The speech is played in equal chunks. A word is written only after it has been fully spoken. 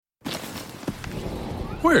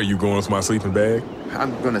Where are you going with my sleeping bag?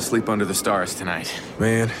 I'm gonna sleep under the stars tonight.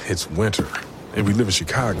 Man, it's winter, and we live in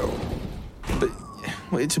Chicago. But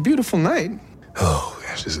well, it's a beautiful night. Oh,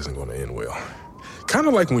 gosh, this isn't going to end well. Kind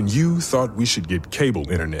of like when you thought we should get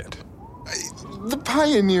cable internet. The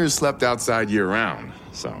pioneers slept outside year-round,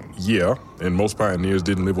 so... Yeah, and most pioneers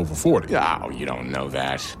didn't live over 40. Oh, you don't know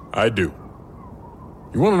that. I do.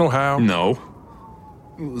 You want to know how? No.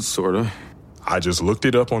 Sort of. I just looked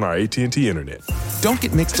it up on our AT&T internet. Don't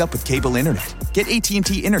get mixed up with cable internet. Get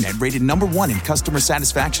AT&T internet rated #1 in customer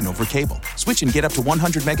satisfaction over cable. Switch and get up to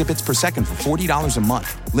 100 megabits per second for $40 a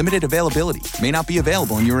month. Limited availability. May not be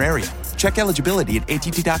available in your area. Check eligibility at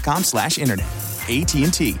att.com/internet.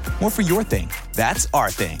 AT&T. More for your thing. That's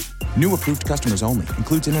our thing. New approved customers only.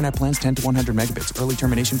 Includes internet plans 10 to 100 megabits. Early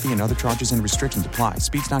termination fee and other charges and restrictions apply.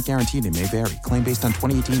 Speeds not guaranteed and may vary. Claim based on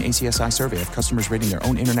 2018 ACSI survey of customers rating their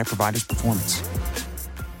own internet provider's performance.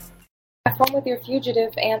 Have fun with your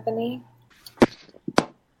fugitive, Anthony.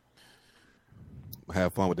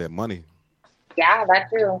 Have fun with that money. Yeah, that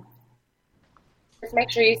too. Just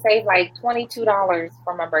make sure you save like $22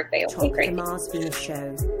 for my birthday. Okay, Talk great. the Mars Venus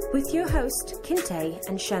Show with your host Kinte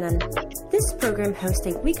and Shannon. This program hosts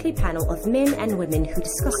a weekly panel of men and women who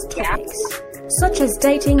discuss topics such as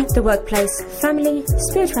dating, the workplace, family,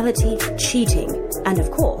 spirituality, cheating, and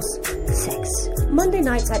of course, sex. Monday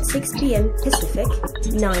nights at 6 p.m. Pacific,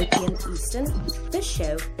 9 p.m. Eastern. This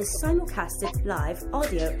show is simulcasted live,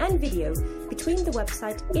 audio and video between the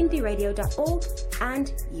website indieradio.org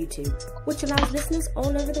and YouTube, which allows listeners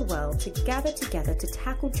all over the world to gather together to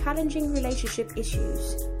tackle challenging relationship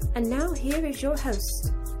issues. And now here is your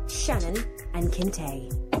host, Shannon and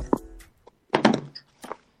Kinte.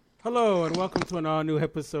 Hello and welcome to an all-new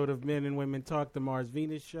episode of Men and Women Talk, the Mars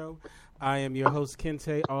Venus Show. I am your host,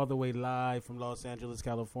 Kinte, all the way live from Los Angeles,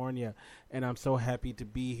 California, and I'm so happy to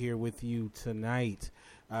be here with you tonight.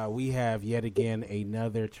 We have yet again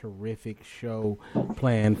another terrific show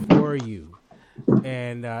planned for you,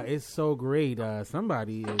 and it's so great.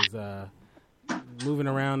 Somebody is moving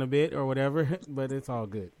around a bit or whatever, but it's all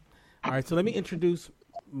good. All right, so let me introduce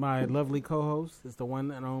my lovely co-host. It's the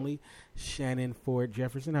one and only Shannon Ford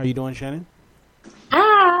Jefferson. How you doing, Shannon?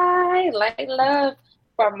 Hi, light love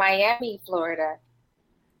from Miami, Florida.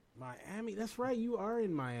 Miami, that's right. You are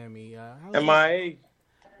in Miami. MIA.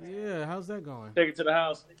 Yeah, how's that going? Take it to the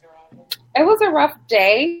house. It was a rough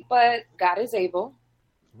day, but God is able.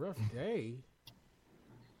 Rough day?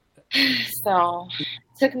 So, it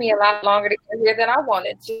took me a lot longer to get here than I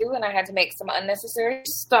wanted to, and I had to make some unnecessary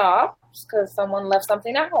stops because someone left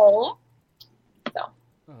something at home. So,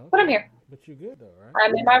 but I'm here. But you're good, though, right?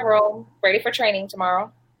 I'm in my room, ready for training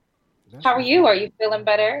tomorrow. How are you? Are you feeling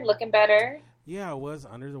better? Looking better? Yeah, I was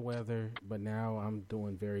under the weather, but now I'm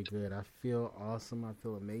doing very good. I feel awesome. I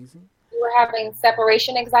feel amazing. You were having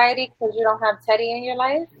separation anxiety because you don't have Teddy in your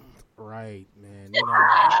life? Right, man. You know,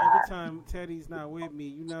 every time Teddy's not with me,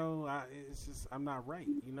 you know, it's just I'm not right,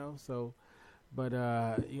 you know. So, but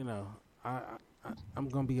you know, I'm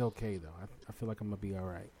gonna be okay though. I feel like I'm gonna be all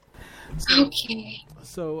right. So, okay.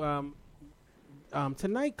 So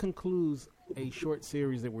tonight concludes a short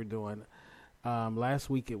series that we're doing. Last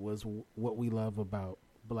week it was what we love about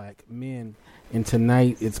black men, and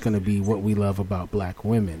tonight it's going to be what we love about black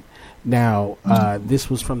women. Now, this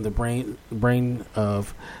was from the brain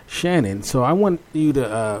of Shannon. So I want you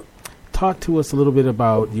to talk to us a little bit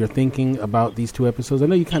about your thinking about these two episodes. I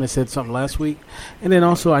know you kind of said something last week, and then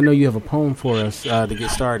also I know you have a poem for us to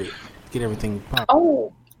get started, get everything popping.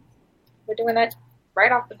 Oh, we're doing that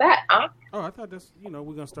right off the bat, huh? Oh, I thought that's, you know,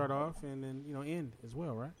 we're going to start off and then, you know, end as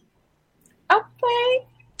well, right? Okay.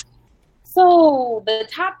 So the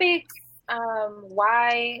topics,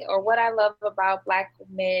 why or what I love about black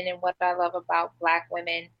men and what I love about black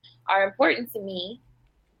women are important to me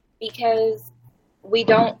because we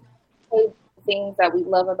don't say things that we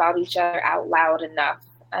love about each other out loud enough.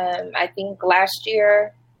 I think last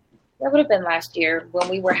year, that would have been last year, when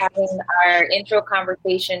we were having our intro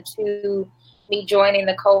conversation to me joining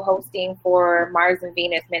the co-hosting for Mars and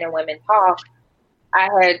Venus Men and Women Talk, I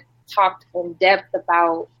had talked in depth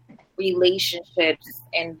about relationships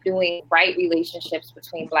and doing right relationships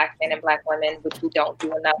between black men and black women, which we don't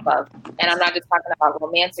do enough of. And I'm not just talking about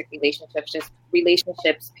romantic relationships, just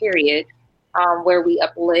relationships, period, where we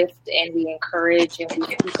uplift and we encourage and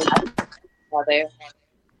we speak about each other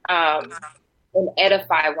and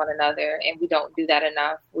edify one another. And we don't do that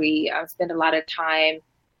enough. We spend a lot of time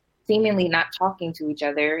seemingly not talking to each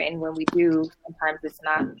other. And when we do, sometimes it's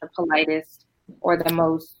not the politest or the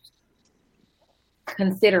most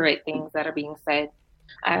considerate things that are being said.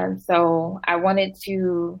 So I wanted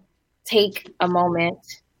to take a moment,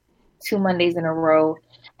 2 Mondays in a row,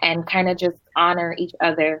 and kind of just honor each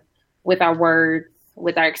other with our words,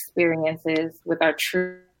 with our experiences, with our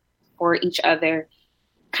truth for each other,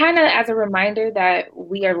 kind of as a reminder that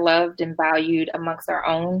we are loved and valued amongst our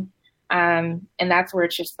own. And that's where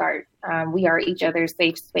it should start. We are each other's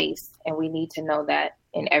safe space, and we need to know that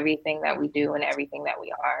in everything that we do and everything that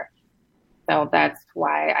we are. So that's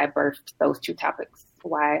why I birthed those two topics,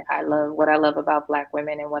 why I love what I love about Black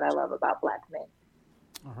women and what I love about Black men.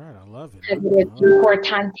 All right, I love it. Because it is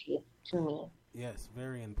important to me. Yes,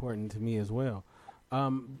 very important to me as well.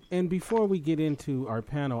 And before we get into our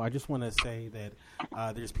panel, I just want to say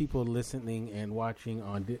that there's people listening and watching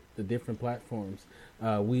on the different platforms.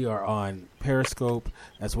 We are on Periscope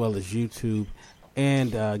as well as YouTube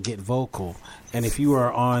and Get Vocal. And if you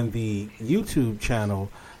are on the YouTube channel,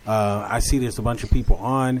 I see there's a bunch of people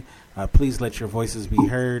on. Please let your voices be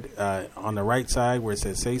heard on the right side where it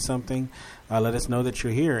says say something. Let us know that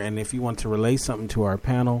you're here. And if you want to relay something to our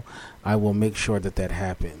panel, I will make sure that that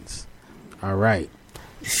happens. All right.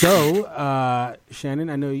 So, Shannon,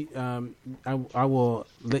 I know I will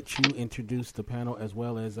let you introduce the panel as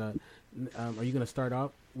well as, are you going to start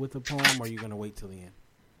off with a poem or are you going to wait till the end?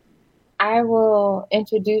 I will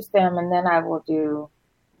introduce them and then I will do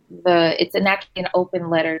it's actually an open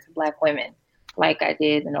letter to Black women, like I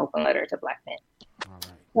did an open letter to Black men. All right.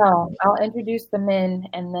 So I'll introduce the men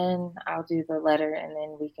and then I'll do the letter and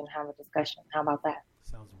then we can have a discussion. How about that?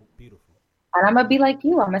 Sounds beautiful. And I'm going to be like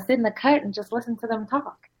you. I'm going to sit in the cut and just listen to them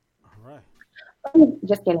talk. All right.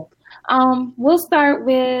 Just kidding. We'll start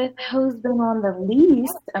with who's been on the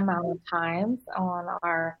least amount of times on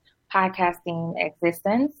our podcasting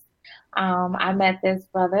existence. I met this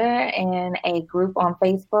brother in a group on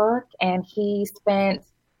Facebook, and he spent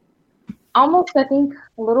almost, I think,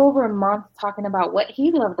 a little over a month talking about what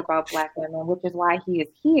he loved about Black women, which is why he is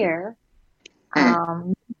here.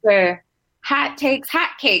 The hot takes,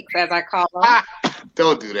 hot cakes, as I call them.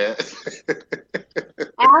 Don't do that.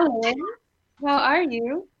 Alan, how are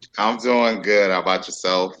you? I'm doing good. How about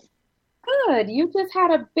yourself? Good. You just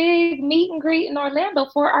had a big meet and greet in Orlando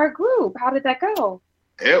for our group. How did that go?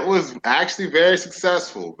 It was actually very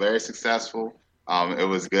successful. Very successful. It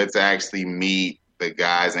was good to actually meet the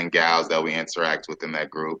guys and gals that we interact with in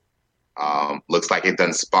that group. Looks like it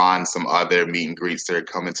done spawned some other meet and greets that are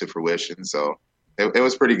coming to fruition. So it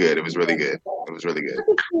was pretty good. It was really good. It was really good.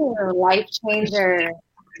 Life changer.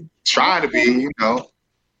 Trying to be, you know.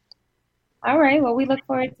 All right. Well, we look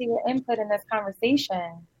forward to your input in this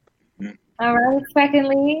conversation. All right.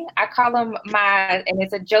 Secondly, I call him and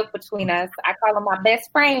it's a joke between us, I call him my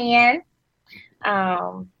best friend.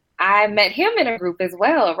 I met him in a group as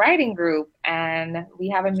well, a writing group, and we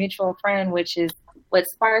have a mutual friend, which is what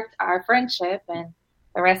sparked our friendship, and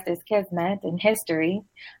the rest is kismet and history.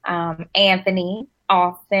 Anthony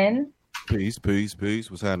Austin. Peace.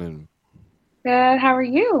 What's happening? Good. How are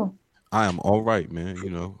you? I am all right, man. You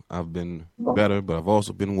know, I've been better, but I've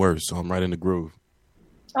also been worse, so I'm right in the groove.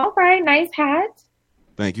 All right. Nice hat.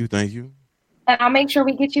 Thank you. And I'll make sure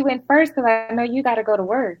we get you in first because I know you got to go to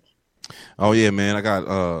work. Oh, yeah, man. I got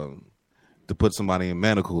to put somebody in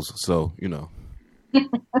manacles, so, you know.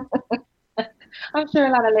 I'm sure a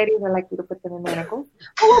lot of ladies would like you to put them in manacles.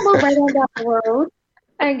 But we'll move right on down the road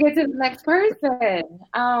and get to the next person.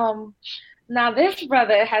 Now, this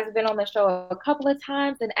brother has been on the show a couple of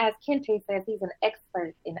times, and as Kente says, he's an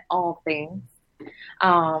expert in all things.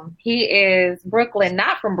 He is Brooklyn,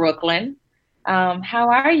 not from Brooklyn. How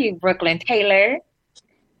are you, Brooklyn Taylor?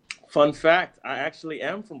 Fun fact, I actually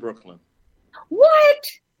am from Brooklyn. What?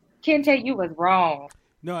 Kente, you was wrong.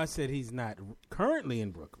 No, I said he's not currently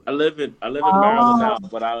in Brooklyn. I live in Maryland now,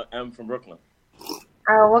 but I am from Brooklyn.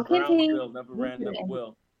 Oh, well, Kente. Never ran, never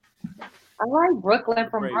will. I like Brooklyn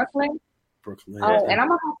from Brooklyn. Oh, and I'm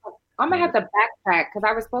gonna have to backtrack because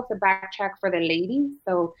I was supposed to backtrack for the ladies.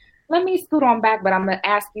 So let me scoot on back, but I'm gonna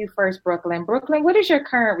ask you first, Brooklyn. Brooklyn, what is your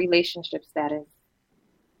current relationship status?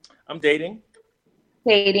 I'm dating.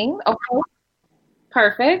 Okay,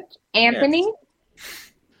 perfect. Anthony,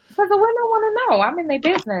 because the women want to know. I'm in their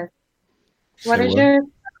business. What is your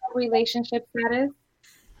relationship status?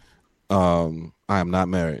 I am not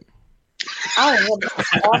married. Oh,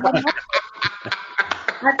 well,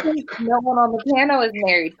 I think no one on the panel is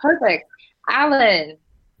married. Perfect. Alan.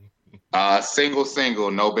 Single,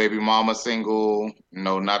 no baby mama single,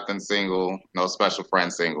 no nothing single, no special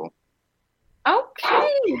friend single. Okay.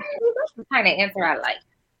 That's the kind of answer I like.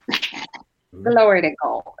 Glory to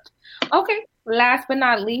God. Okay. Last but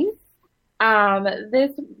not least,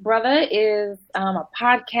 this brother is a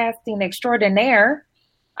podcasting extraordinaire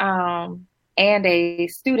and a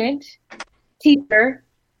student, teacher,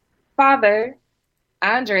 father,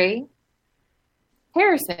 Andre.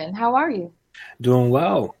 Harrison, how are you? Doing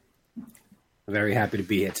well. Very happy to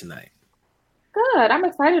be here tonight. Good. I'm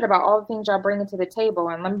excited about all the things y'all bringing to the table,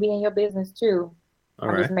 and let me be in your business too. All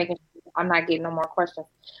I'm right. just making sure I'm not getting no more questions.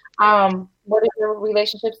 What is your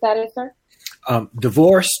relationship status, sir?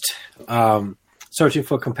 Divorced, searching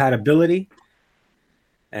for compatibility,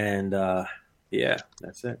 and yeah,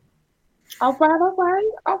 that's it. All right.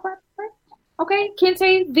 Okay,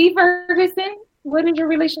 Kente V. Ferguson, what is your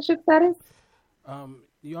relationship status?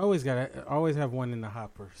 You always have one in the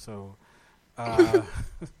hopper, so I'm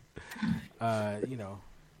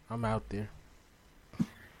out there.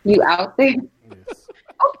 You out there? Yes.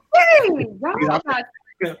 Okay.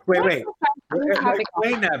 Wait.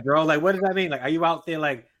 Explain that, bro. Like, what does that mean? Like, are you out there,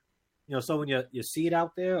 like, sowing your seed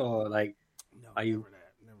out there, or like, No, are you?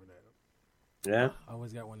 Never that. Yeah. I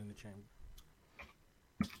always got one in the chamber.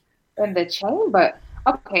 In the chamber?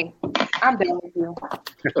 Okay, I'm done with you.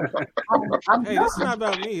 I'm Hey, done. this is not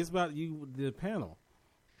about me. It's about you, the panel.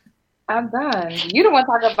 I'm done. You don't want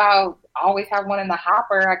to talk about always have one in the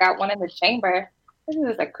hopper. I got one in the chamber. This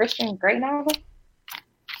is a Christian Grey novel.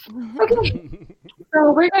 Okay,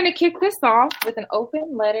 so we're going to kick this off with an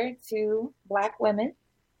open letter to Black women.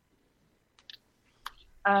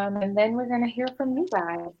 And then we're going to hear from you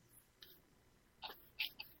guys.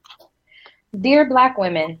 Dear Black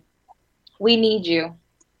women, we need you.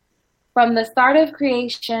 From the start of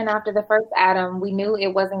creation after the first Adam, we knew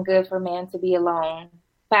it wasn't good for man to be alone.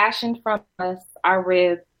 Fashioned from us, our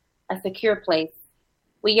rib, a secure place.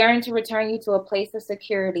 We yearn to return you to a place of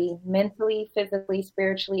security, mentally, physically,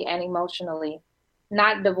 spiritually, and emotionally.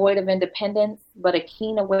 Not devoid of independence, but a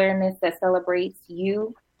keen awareness that celebrates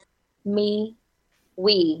you, me,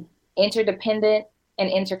 we, interdependent and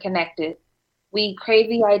interconnected. We crave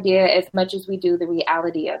the idea as much as we do the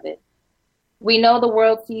reality of it. We know the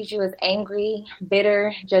world sees you as angry,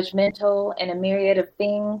 bitter, judgmental, and a myriad of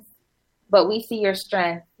things, but we see your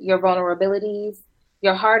strength, your vulnerabilities,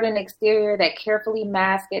 your hardened exterior that carefully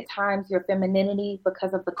masks at times your femininity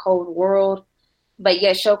because of the cold world, but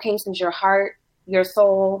yet showcases your heart, your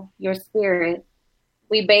soul, your spirit.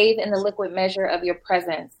 We bathe in the liquid measure of your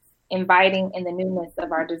presence, inviting in the newness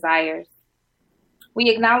of our desires. We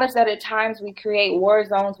acknowledge that at times we create war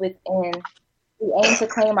zones within. We aim to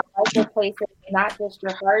claim our rightful places in not just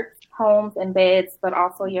your hearts, homes, and beds, but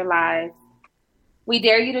also your lives. We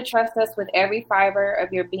dare you to trust us with every fiber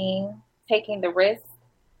of your being, taking the risk,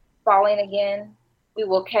 falling again. We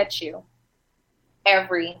will catch you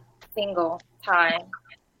every single time.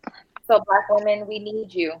 So Black women, we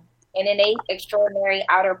need you. An innate, extraordinary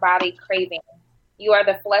outer body craving. You are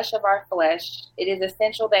the flesh of our flesh. It is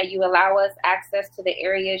essential that you allow us access to the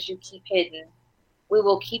areas you keep hidden. We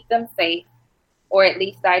will keep them safe, or at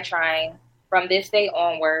least die trying, from this day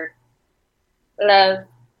onward. Love,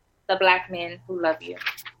 the Black men who love you.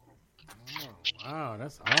 Oh, wow,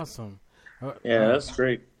 that's awesome. Yeah, that's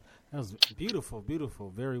great. That was beautiful,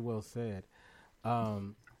 beautiful. Very well said.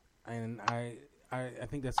 And I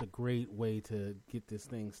think that's a great way to get this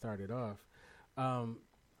thing started off. I'm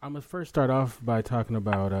gonna first start off by talking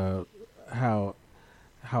about how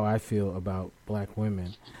I feel about Black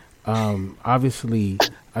women. Obviously,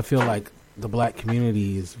 I feel like the Black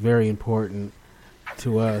community is very important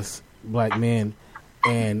to us Black men,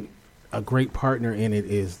 and a great partner in it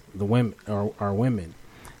is the women, or our women.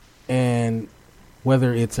 And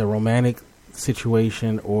whether it's a romantic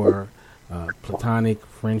situation or platonic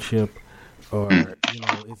friendship, or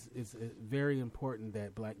it's very important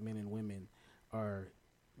that Black men and women are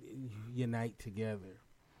unite together.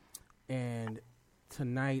 And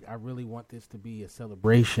tonight, I really want this to be a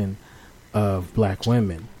celebration of Black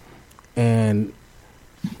women. And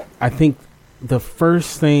I think the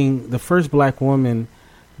first Black woman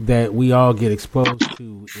that we all get exposed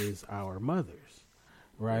to is our mothers,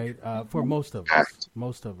 right? For most of us.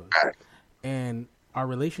 And our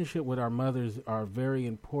relationship with our mothers are very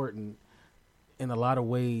important in a lot of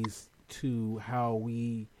ways to how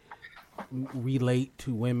we relate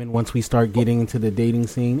to women once we start getting into the dating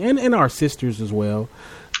scene, and our sisters as well,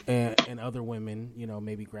 and other women,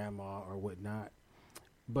 maybe grandma or whatnot.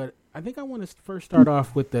 But I think I want to first start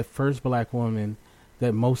off with the first Black woman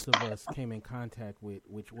that most of us came in contact with,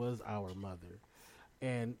 which was our mother,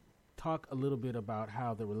 and talk a little bit about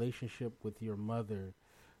how the relationship with your mother,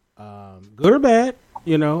 good or bad,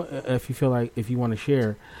 if you want to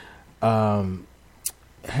share,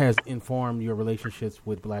 has informed your relationships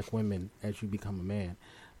with Black women as you become a man.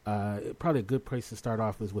 Probably a good place to start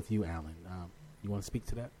off is with you, Alan. You want to speak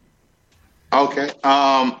to that? Okay.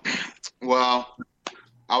 Well,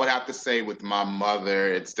 I would have to say with my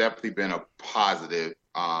mother, it's definitely been a positive,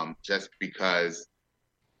 just because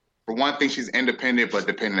for one thing, she's independent but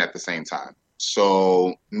dependent at the same time.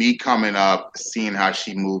 So me coming up, seeing how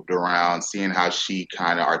she moved around, seeing how she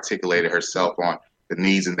kind of articulated herself on the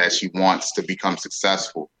needs and that she wants to become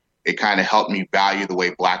successful, it kind of helped me value the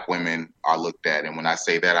way Black women are looked at. And when I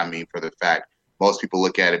say that, I mean for the fact most people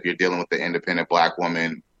look at if you're dealing with an independent Black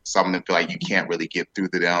woman, some of them feel like you can't really get through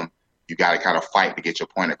to them. You got to kind of fight to get your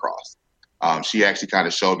point across. She actually kind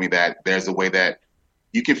of showed me that there's a way that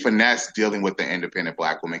you can finesse dealing with the independent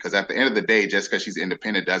Black woman, because at the end of the day, just because she's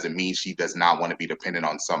independent doesn't mean she does not want to be dependent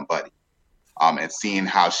on somebody. And seeing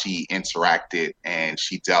how she interacted and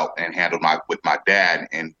she dealt and handled with my dad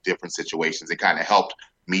in different situations, it kind of helped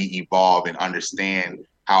me evolve and understand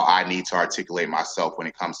how I need to articulate myself when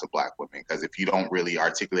it comes to Black women. Because if you don't really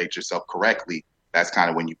articulate yourself correctly, that's kind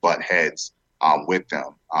of when you butt heads with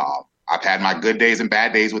them. I've had my good days and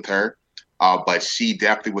bad days with her, but she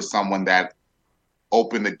definitely was someone that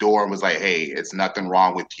opened the door and was like, hey, it's nothing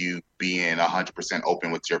wrong with you being 100% open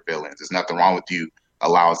with your feelings. There's nothing wrong with you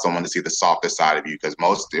allowing someone to see the softer side of you. Because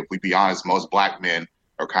if we be honest, most Black men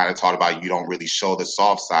are kind of taught about you don't really show the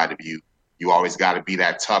soft side of you. You always got to be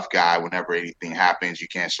that tough guy whenever anything happens. You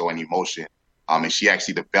can't show any emotion. And she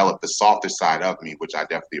actually developed the softer side of me, which I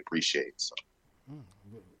definitely appreciate. So.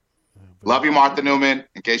 Love you, Martha Newman.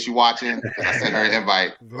 In case you're watching, I sent her an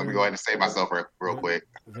invite. Let me go ahead and save myself real quick.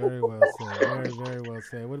 Very well said. Very, very well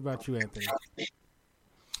said. What about you, Anthony?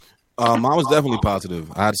 I was definitely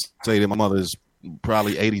positive. I'd say that my mother is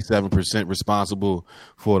probably 87% responsible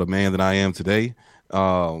for the man that I am today.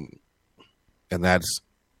 And that's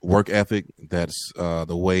work ethic. That's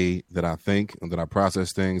the way that I think and that I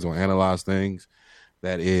process things or analyze things.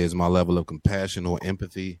 That is my level of compassion or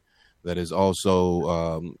empathy. That is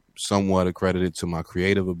also somewhat accredited to my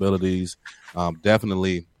creative abilities.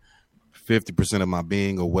 Definitely 50% of my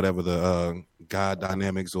being, or whatever the God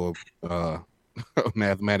dynamics or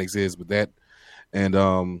mathematics is with that.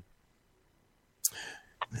 And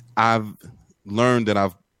I've learned that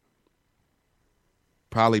I've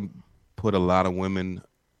probably put a lot of women,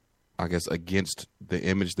 I guess, against the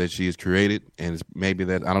image that she has created. And it's maybe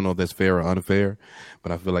that, I don't know if that's fair or unfair,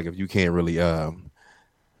 but I feel like if you can't really, I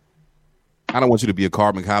don't want you to be a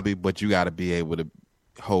carbon copy, but you got to be able to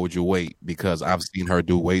hold your weight, because I've seen her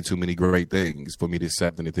do way too many great things for me to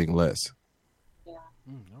accept anything less. Yeah.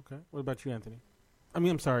 Okay. What about you, Anthony?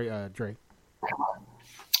 I'm sorry, Dre.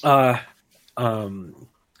 I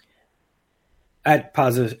had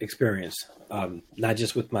positive experience, not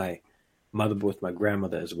just with my mother, but with my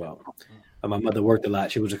grandmother as well. My mother worked a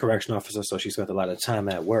lot. She was a correction officer, so she spent a lot of time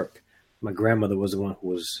at work. My grandmother was the one who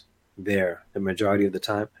was there the majority of the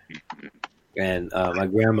time. And my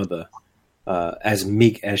grandmother, as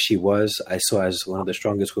meek as she was, I saw as one of the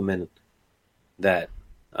strongest women that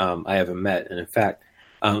I ever met. And in fact,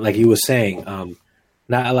 like you were saying,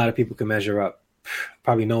 not a lot of people can measure up.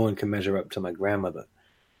 Probably no one can measure up to my grandmother.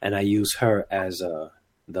 And I use her as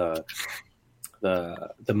the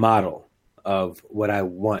model of what I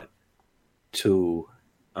want to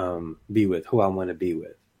be with, who I want to be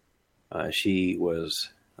with. She was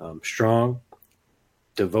strong,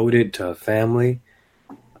 devoted to her family,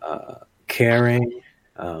 caring.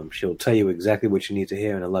 She'll tell you exactly what you need to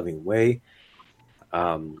hear in a loving way.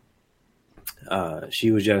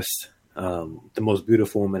 She was just the most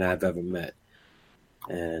beautiful woman I've ever met.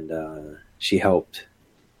 And she helped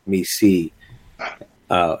me see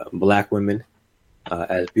Black women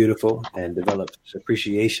as beautiful and develop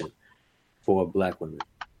appreciation for Black women.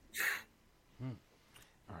 All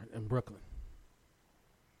right, in Brooklyn.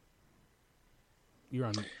 You're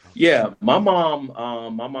on. Yeah, my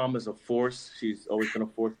mom is a force. She's always been a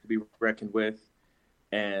force to be reckoned with.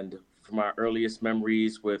 And from my earliest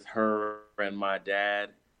memories with her and my dad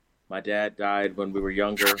died when we were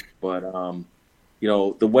younger. But,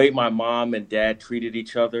 the way my mom and dad treated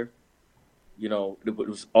each other, it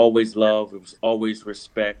was always love. It was always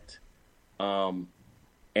respect.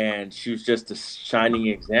 And she was just a shining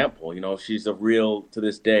example. She's to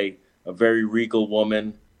this day, a very regal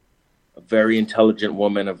woman, a very intelligent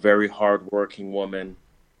woman, a very hardworking woman,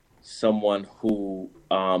 someone who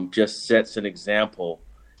just sets an example.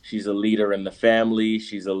 She's a leader in the family.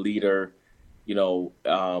 She's a leader,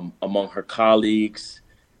 among her colleagues.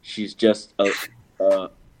 She's just an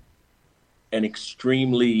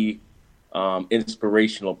extremely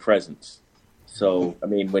inspirational presence. So,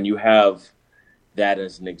 when you have that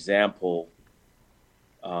as an example,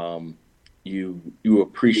 you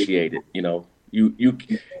appreciate it, You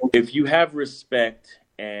if you have respect,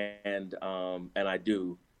 and I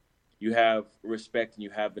do, you have respect and you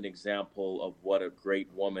have an example of what a great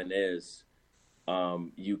woman is.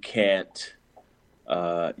 You can't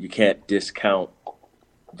discount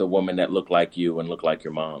the woman that look like you and look like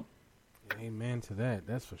your mom. Amen to that.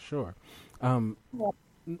 That's for sure.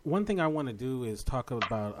 One thing I want to do is talk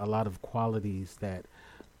about a lot of qualities that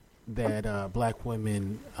black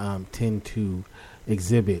women tend to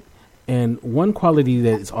exhibit. And one quality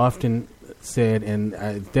that is often said, and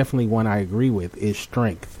definitely one I agree with, is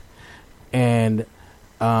strength. And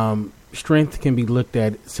strength can be looked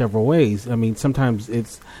at several ways. I mean, sometimes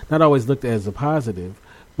it's not always looked at as a positive,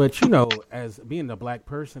 but, you know, as being a black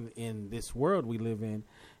person in this world we live in,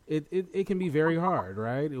 it can be very hard,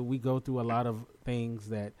 right? We go through a lot of things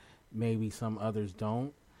that maybe some others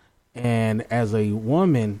don't. And as a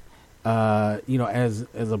woman, you know, as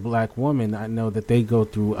a black woman, I know that they go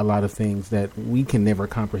through a lot of things that we can never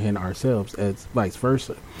comprehend ourselves, as vice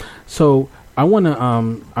versa. So I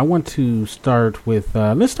want to start with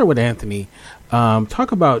let's start with Anthony.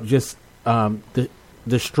 Talk about just the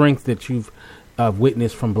strength that you've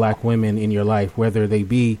witnessed from black women in your life, whether they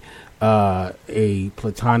be a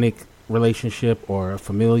platonic relationship or a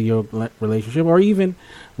familial relationship, or even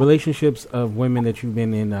relationships of women that you've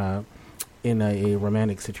been in a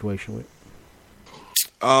romantic situation with.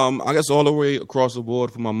 I guess all the way across the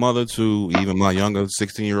board, from my mother to even my younger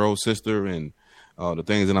 16-year-old sister, and the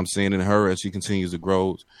things that I'm seeing in her as she continues to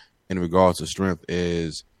grow in regards to strength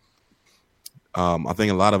is, I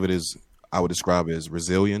think a lot of it is, I would describe it as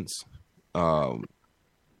resilience.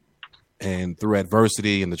 And through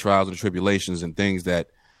adversity and the trials and tribulations and things that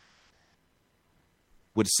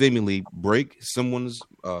would seemingly break someone's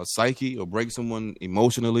psyche or break someone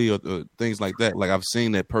emotionally or things like that. Like, I've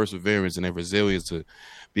seen that perseverance and that resilience to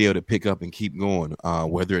be able to pick up and keep going,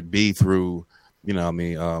 whether it be through, you know,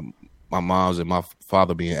 my mom's and my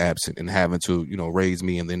father being absent and having to, you know, raise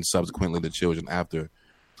me, and then subsequently the children after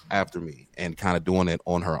me, and kind of doing it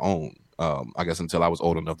on her own. I guess until I was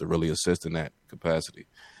old enough to really assist in that capacity.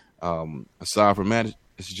 Aside from that,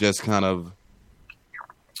 it's just kind of,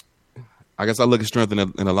 I guess I look at strength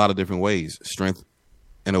in a lot of different ways. Strength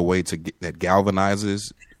in a way that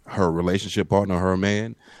galvanizes her relationship partner, her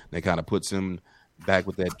man, that kind of puts him back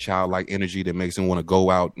with that childlike energy that makes him want to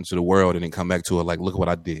go out into the world and then come back to her like, look what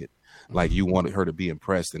I did. Like, you wanted her to be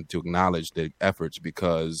impressed and to acknowledge the efforts,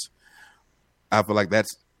 because I feel like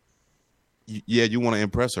that's, yeah, you want to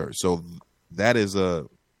impress her. So that is a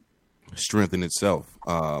strength in itself.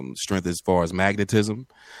 Strength as far as magnetism.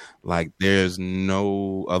 Like, there's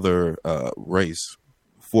no other race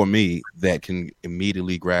for me that can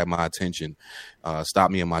immediately grab my attention,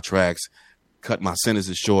 stop me in my tracks, cut my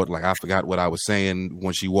sentences short. Like, I forgot what I was saying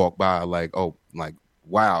when she walked by. Like, oh, like,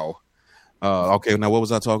 wow. Okay, now what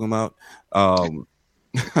was I talking about? I'm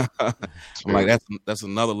like, that's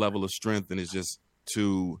another level of strength, and it's just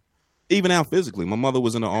to, even now physically. My mother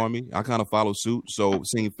was in the Army. I kind of follow suit, so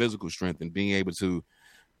seeing physical strength and being able to,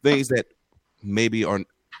 things that maybe are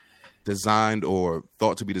designed or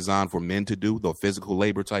thought to be designed for men to do, the physical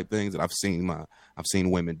labor type things that I've seen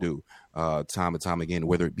women do time and time again,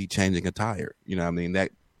 whether it be changing a tire. You know what I mean? That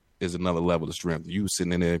is another level of strength. You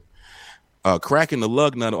sitting in there, cracking the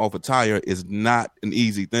lug nut off a tire is not an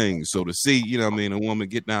easy thing. So to see, you know what I mean, a woman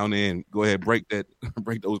get down there and go ahead, break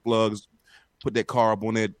those plugs, put that car up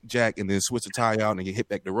on that jack, and then switch the tire out and you hit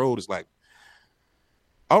back the road, it's like,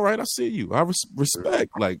 all right, I see you. I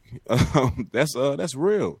respect. Like, that's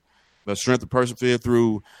real. The strength to persevere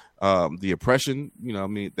through the oppression, you know what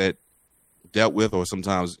I mean, that dealt with or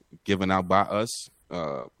sometimes given out by us,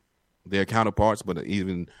 their counterparts, but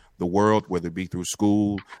even the world, whether it be through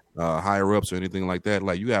school, higher ups or anything like that.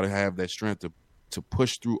 Like, you got to have that strength to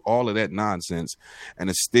push through all of that nonsense and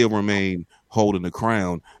to still remain holding the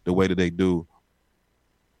crown the way that they do.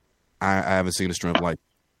 I haven't seen a strength like.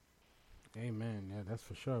 Amen. Yeah, that's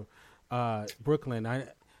for sure. Brooklyn, I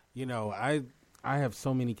have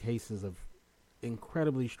so many cases of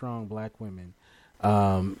incredibly strong black women,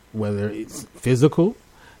 whether it's physical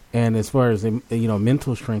and as far as,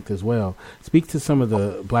 mental strength as well. Speak to some of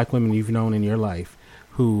the black women you've known in your life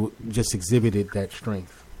who just exhibited that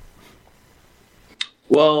strength.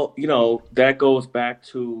 Well, that goes back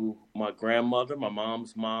to my grandmother. My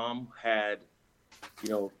mom's mom had,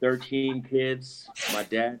 13 kids. My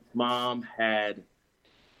dad's mom had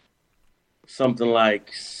something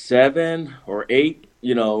like 7 or 8,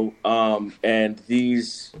 and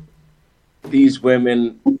these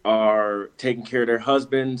women are taking care of their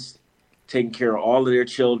husbands, taking care of all of their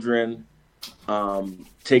children,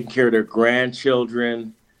 taking care of their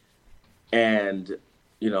grandchildren, and,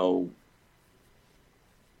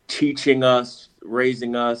 teaching us,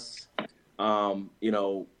 raising us.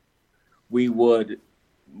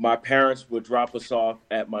 My parents would drop us off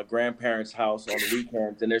at my grandparents' house on the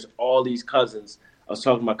weekends, and there's all these cousins. I was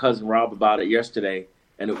talking to my cousin Rob about it yesterday,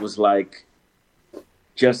 And it was like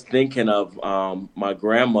just thinking of my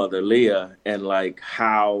grandmother, Leah, and like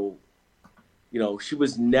how, she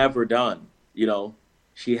was never done.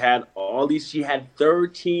 She had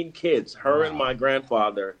 13 kids, her and my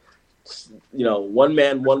grandfather, one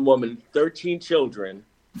man, one woman, 13 children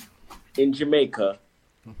in Jamaica.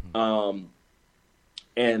 And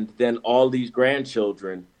then all these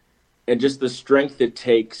grandchildren, and just the strength it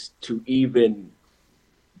takes to even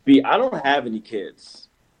I don't have any kids.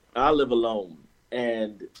 I live alone,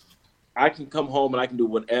 and I can come home and I can do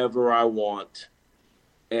whatever I want,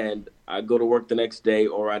 and I go to work the next day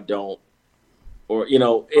or I don't, or,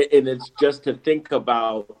 and it's just to think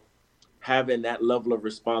about having that level of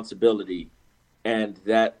responsibility and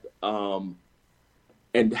that, and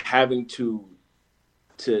having to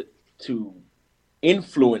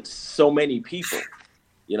influence so many people,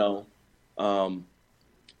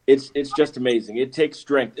 it's just amazing. It takes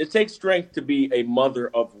strength. It takes strength to be a mother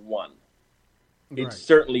of one. It Right.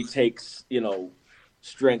 certainly takes,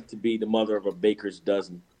 strength to be the mother of a baker's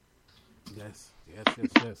dozen. Yes.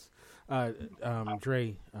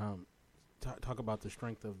 Dre, talk about the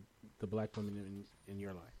strength of the Black women in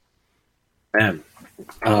your life. Man,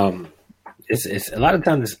 it's a lot of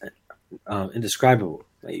times indescribable.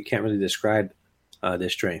 Like, you can't really describe their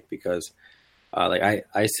strength because, I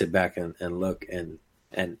sit back and look and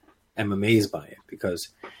am amazed by it because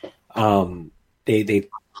they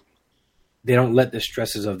don't let the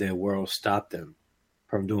stresses of their world stop them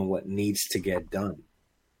from doing what needs to get done.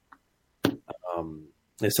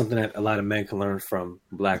 It's something that a lot of men can learn from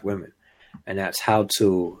Black women, and that's how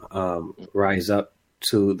to rise up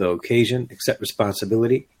to the occasion, accept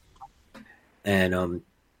responsibility, and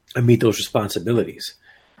meet those responsibilities.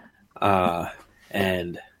 We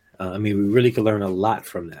really can learn a lot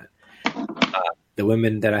from that. The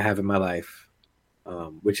women that I have in my life,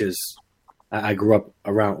 which is, I grew up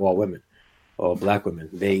around all women, all Black women.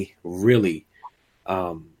 They really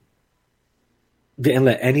didn't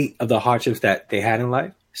let any of the hardships that they had in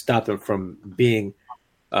life stop them from being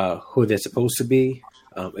who they're supposed to be,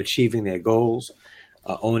 achieving their goals,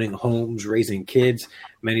 owning homes, raising kids,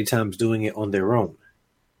 many times doing it on their own.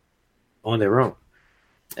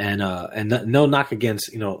 And no knock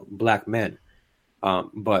against, Black men.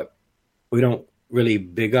 But we don't really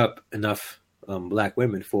big up enough Black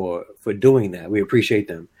women for doing that. We appreciate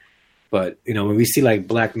them. But, when we see like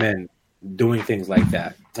Black men doing things like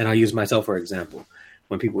that, and I'll use myself for example,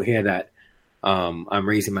 when people hear that I'm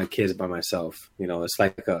raising my kids by myself, it's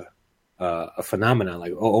like a phenomenon,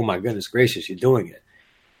 like, oh my goodness gracious, you're doing it.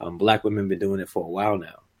 Black women have been doing it for a while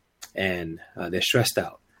now, and they're stressed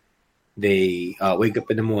out. They wake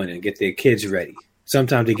up in the morning and get their kids ready.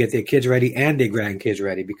 Sometimes they get their kids ready and their grandkids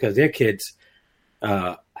ready because their kids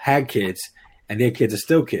had kids and their kids are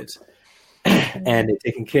still kids. And they're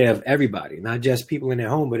taking care of everybody, not just people in their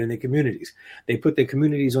home, but in their communities. They put their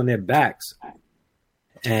communities on their backs,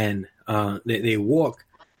 and they walk,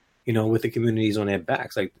 with the communities on their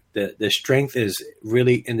backs. Like the strength is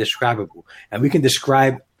really indescribable, and we can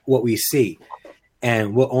describe what we see,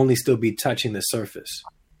 and we'll only still be touching the surface.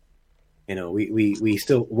 We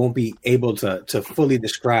still won't be able to fully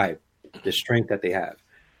describe the strength that they have.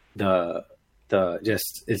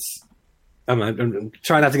 I'm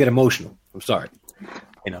trying not to get emotional. I'm sorry,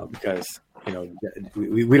 because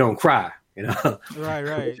we don't cry, Right.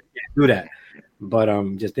 Can't do that. But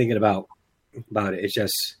just thinking about it, it's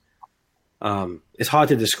just it's hard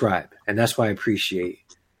to describe, and that's why I appreciate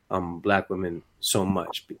Black women so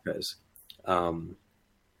much because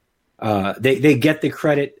they get the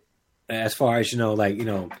credit as far as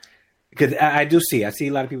because I see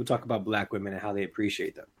a lot of people talk about Black women and how they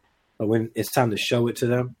appreciate them, but when it's time to show it to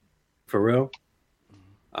them for real,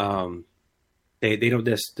 they don't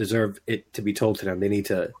just deserve it to be told to them. They need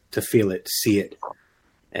to feel it, see it,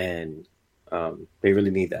 and they really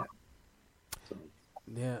need that. So.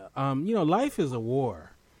 Yeah, life is a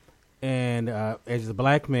war, and as a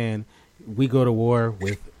Black man, we go to war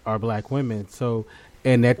with our Black women. So,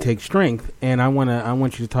 and that takes strength. And I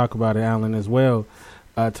want you to talk about it, Alan, as well.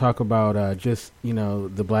 Talk about just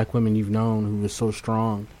the Black women you've known who were so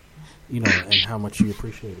strong, and how much you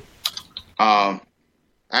appreciate it.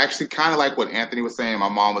 Actually, kind of like what Anthony was saying, my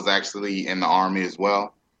mom was actually in the Army as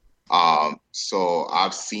well. So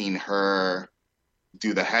I've seen her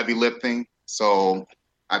do the heavy lifting. So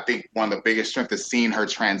I think one of the biggest strengths is seeing her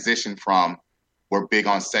transition from, we're big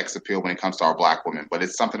on sex appeal when it comes to our Black women, but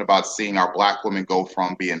it's something about seeing our Black women go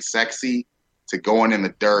from being sexy to going in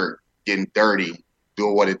the dirt, getting dirty,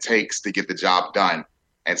 doing what it takes to get the job done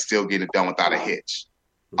and still getting it done without a hitch.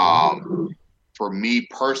 For me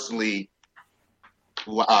personally,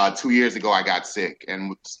 2 years ago, I got sick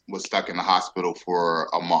and was stuck in the hospital for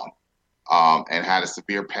a month, and had a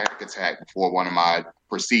severe panic attack before one of my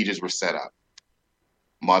procedures were set up.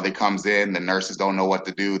 Mother comes in, the nurses don't know what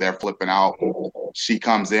to do. They're flipping out. She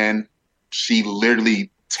comes in. She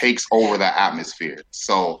literally takes over the atmosphere.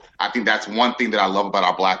 So I think that's one thing that I love about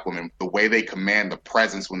our Black women, the way they command the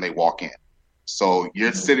presence when they walk in. So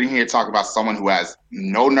you're sitting here talking about someone who has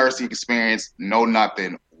no nursing experience, no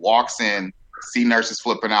nothing, walks in, see nurses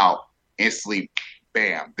flipping out, instantly,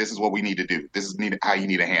 bam, this is what we need to do. This is how you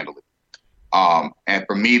need to handle it. And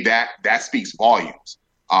for me, that speaks volumes.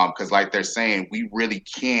 Because like they're saying, we really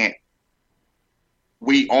can't,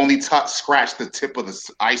 we only scratch the tip of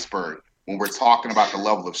the iceberg when we're talking about the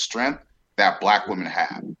level of strength that Black women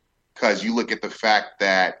have. Because you look at the fact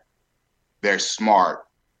that they're smart,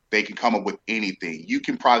 they can come up with anything. You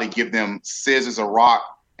can probably give them scissors, a rock,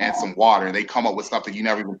 and some water, and they come up with something you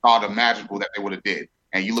never even thought imaginable that they would have did.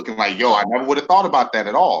 And you looking like, yo, I never would have thought about that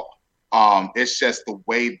at all. It's just the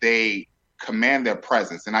way they command their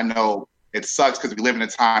presence. And I know it sucks because we live in a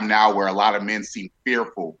time now where a lot of men seem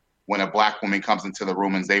fearful when a Black woman comes into the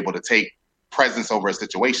room and is able to take presence over a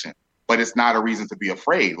situation. But it's not a reason to be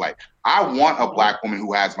afraid. Like, I want a Black woman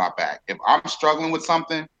who has my back. If I'm struggling with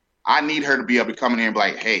something, I need her to be able to come in here and be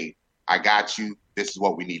like, hey, I got you. This is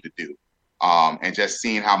what we need to do. And just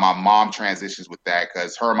seeing how my mom transitions with that,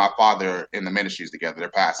 because her and my father are in the ministries together, they're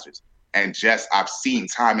pastors. And just I've seen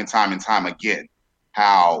time and time and time again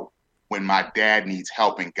how when my dad needs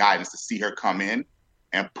help and guidance, to see her come in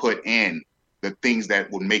and put in the things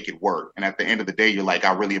that will make it work. And at the end of the day, you're like,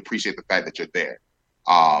 I really appreciate the fact that you're there.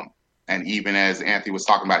 And even as Anthony was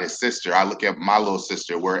talking about his sister, I look at my little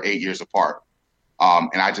sister, we're 8 years apart.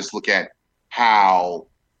 And I just look at how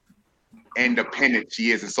independent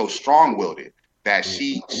she is and so strong-willed that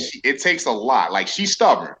she it takes a lot. Like, she's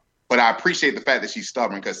stubborn, but I appreciate the fact that she's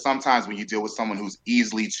stubborn, because sometimes when you deal with someone who's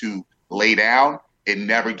easily to lay down, it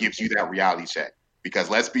never gives you that reality check. Because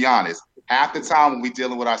let's be honest, half the time when we're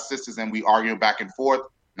dealing with our sisters and we arguing back and forth,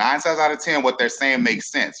 9 times out of 10, what they're saying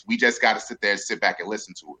makes sense. We just got to sit there and sit back and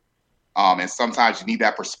listen to it. And sometimes you need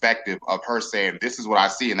that perspective of her saying, this is what I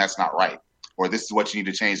see and that's not right. Or this is what you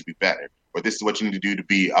need to change to be better. Or this is what you need to do to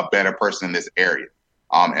be a better person in this area.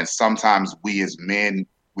 And sometimes we as men,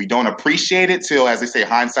 we don't appreciate it till, as they say,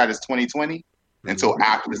 hindsight is 20/20, until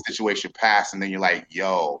after the situation passed. And then you're like,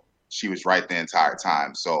 yo, she was right the entire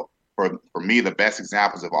time. So for me, the best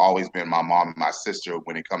examples have always been my mom and my sister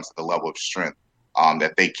when it comes to the level of strength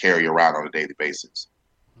that they carry around on a daily basis.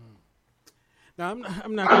 Now,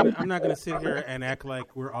 I'm not gonna sit here and act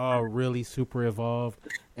like we're all really super evolved,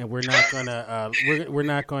 and we're not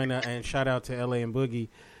gonna and shout out to LA and Boogie,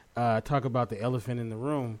 talk about the elephant in the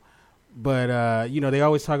room, but they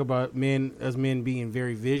always talk about men being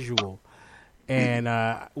very visual, and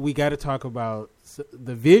we got to talk about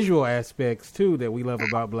the visual aspects too that we love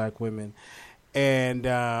about Black women. And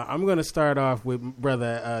I'm gonna start off with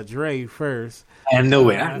brother Dre first. I know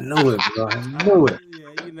it, bro. I know it.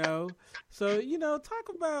 Yeah, So, talk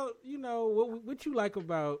about, what you like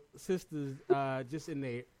about sisters just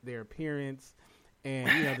in their appearance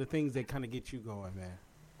and, the things that kind of get you going, man.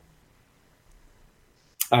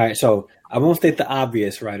 All right, so I won't state the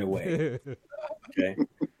obvious right away. Okay.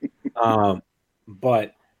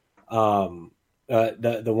 But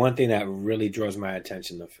the one thing that really draws my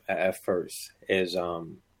attention at first is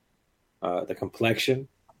the complexion,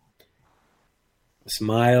 the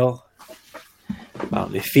smile,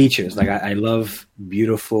 the features. Like I love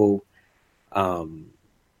beautiful,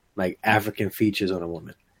 like African features on a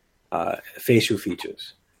woman, facial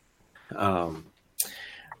features. The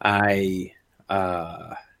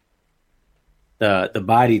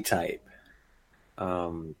body type,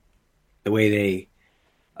 the way they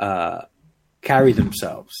carry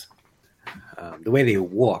themselves, the way they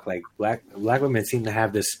walk. Like black women seem to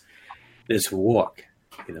have this walk,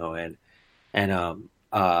 and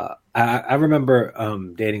I remember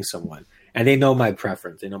dating someone, and they know my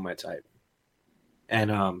preference, they know my type,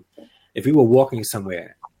 and if we were walking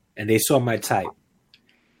somewhere and they saw my type,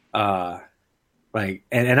 and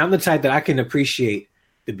I'm the type that I can appreciate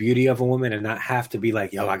the beauty of a woman and not have to be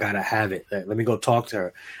like, yo, I gotta have it. Let me go talk to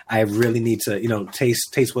her. I really need to,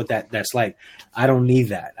 taste what that's like. I don't need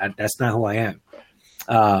that. That's not who I am.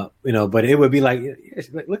 But it would be like,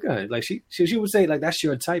 look at her. Like she would say, like, that's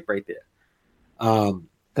your type right there.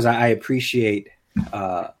 Because I appreciate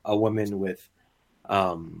a woman with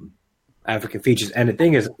African features. And the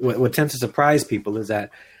thing is, what tends to surprise people is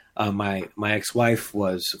that my ex-wife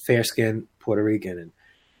was fair-skinned, Puerto Rican,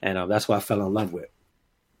 and that's what I fell in love with.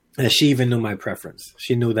 And she even knew my preference.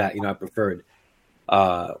 She knew that, I preferred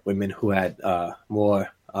women who had more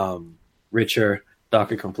richer,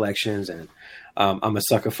 darker complexions, and I'm a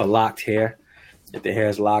sucker for locked hair. If the hair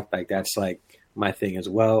is locked, like that's like my thing as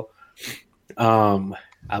well.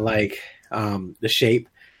 I like the shape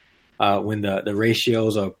when the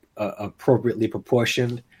ratios are appropriately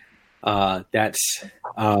proportioned. That's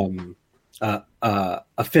a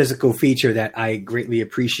physical feature that I greatly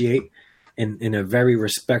appreciate in a very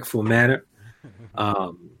respectful manner.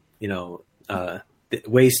 The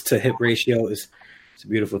waist to hip ratio is a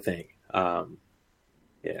beautiful thing.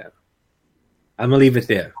 Yeah. I'm gonna leave it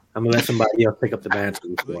there. I'm gonna let somebody else pick up the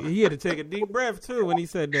mantle. He had to take a deep breath too when he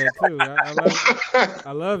said that too.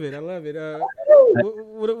 I love it.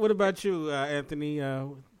 What about you, Anthony?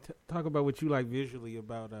 Talk about what you like visually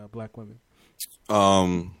about black women.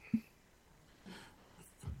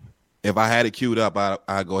 If I had it queued up,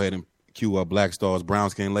 I'd go ahead and cue up Black Star's Brown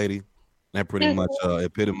Skin Lady. That pretty much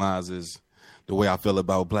epitomizes the way I feel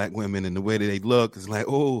about black women and the way that they look. It's like,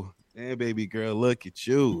 oh, damn, baby girl, look at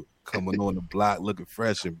you coming on the block, looking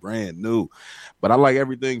fresh and brand new. But I like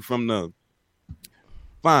everything from the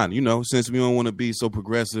fine, since we don't want to be so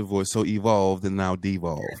progressive or so evolved and now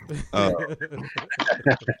devolved. I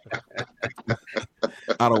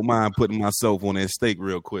don't mind putting myself on that stake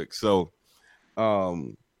real quick. So,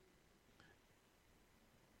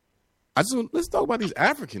 let's talk about these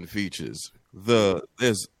African features.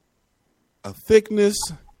 There's a thickness,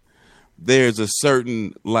 there's a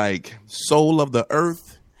certain like soul of the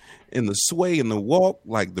earth in the sway and the walk,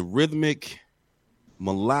 like the rhythmic,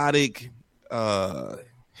 melodic,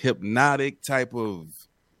 hypnotic type of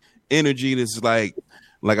energy that's like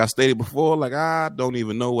I stated before, like I don't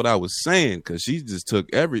even know what I was saying because she just took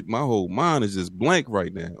my whole mind is just blank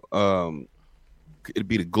right now. It'd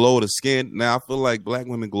be the glow of the skin. Now I feel like black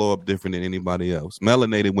women glow up different than anybody else.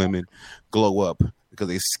 Melanated women glow up because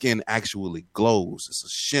their skin actually glows. It's a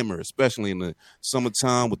shimmer, especially in the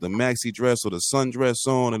summertime with the maxi dress or the sundress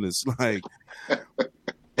on, and it's like,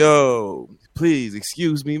 yo, please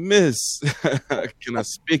excuse me, miss. Can I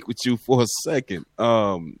speak with you for a second?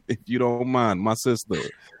 If you don't mind, my sister.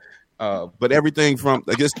 But everything from,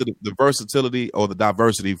 I guess, the versatility or the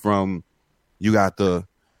diversity from, you got the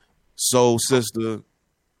soul sister,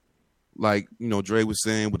 like, Dre was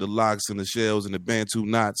saying, with the locks and the shells and the Bantu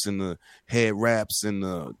knots and the head wraps and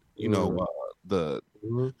the, the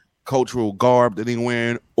cultural garb that they're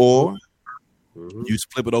wearing, or you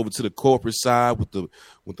flip it over to the corporate side with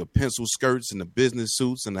the pencil skirts and the business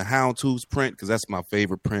suits and the houndstooth print, because that's my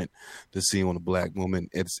favorite print to see on a black woman.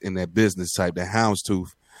 It's in that business type. The houndstooth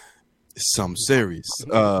is something serious,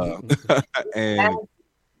 and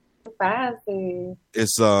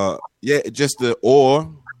it's just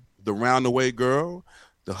the roundaway girl,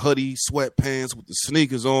 the hoodie, sweatpants with the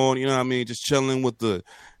sneakers on, just chilling with the,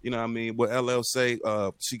 what LL say,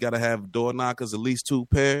 she got to have door knockers, at least 2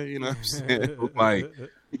 pair, you know what I'm saying? Like,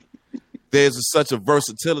 there's such a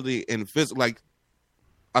versatility in physical. Like,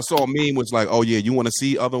 I saw a meme was like, oh yeah, you want to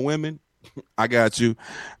see other women? I got you.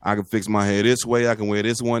 I can fix my hair this way. I can wear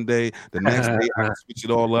this one day. The next day, I can switch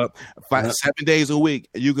it all up. 7 days a week,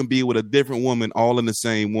 you can be with a different woman, all in the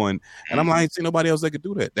same one. And I'm like, I ain't seen nobody else that could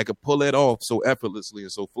do that. That could pull that off so effortlessly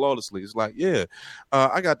and so flawlessly. It's like, yeah,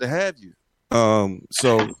 I got to have you.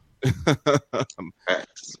 So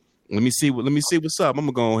let me see what's up. I'm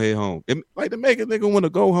gonna go head home. Like to make a nigga want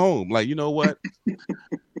to go home. Like, you know what?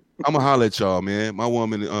 I'm gonna holler at y'all, man. My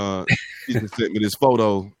woman, she just sent me this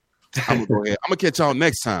photo. I'm gonna go ahead. I'm gonna catch y'all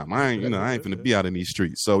next time. I ain't gonna be out in these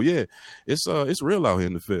streets. So yeah, it's real out here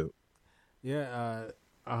in the field. Yeah,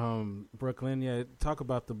 Brooklyn. Yeah, talk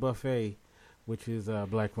about the buffet, which is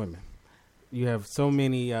black women. You have so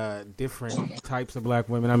many different types of black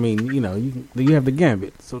women. I mean, you have the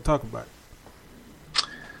gambit. So talk about it.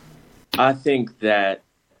 I think that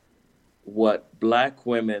what black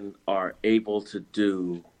women are able to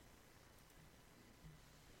do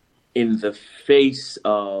in the face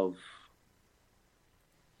of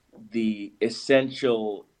the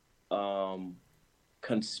essential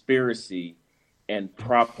conspiracy and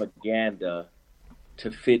propaganda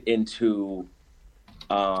to fit into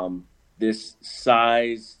this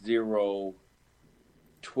size 0,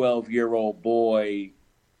 12-year-old boy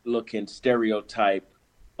looking stereotype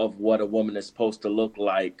of what a woman is supposed to look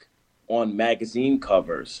like on magazine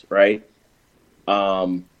covers, right?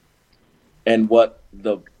 And what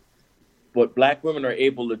black women are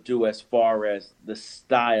able to do as far as the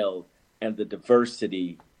style and the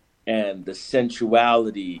diversity and the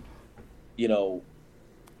sensuality, and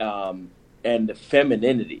the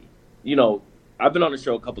femininity. I've been on the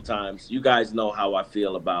show a couple times. You guys know how I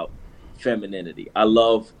feel about femininity. I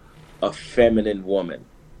love a feminine woman.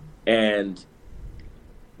 And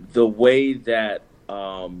the way that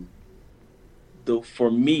for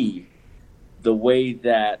me, the way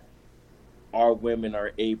that our women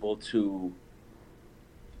are able to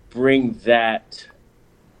bring that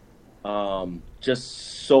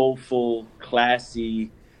just soulful,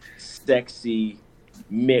 classy, sexy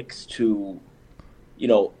mix to, you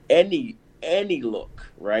know, any look,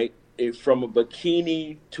 right? From a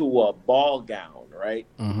bikini to a ball gown, right?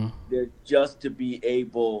 Mm-hmm. They're just to be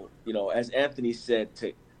able, you know, as Anthony said,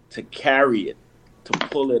 to carry it, to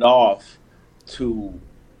pull it off, to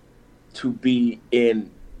be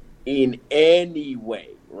in any way,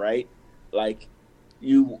 right? Like,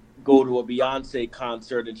 you go to a Beyonce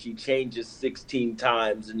concert and she changes 16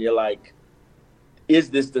 times and you're like, is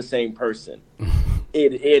this the same person?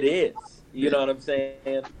 It is. You know what I'm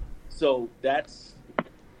saying? So that's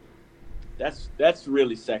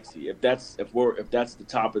really sexy. If that's the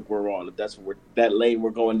topic we're on, if that's that lane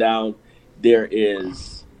we're going down,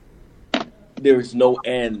 there's no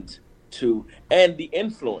end to, and the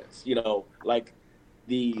influence, you know, like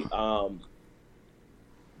the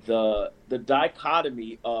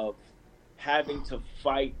dichotomy of having to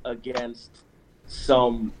fight against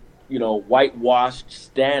some, you know, whitewashed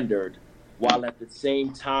standard, while at the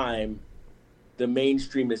same time the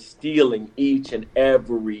mainstream is stealing each and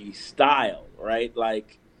every style, right?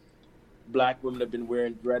 Like, Black women have been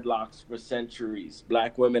wearing dreadlocks for centuries.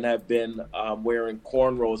 Black women have been wearing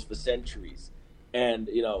cornrows for centuries. And,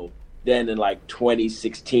 you know, then in like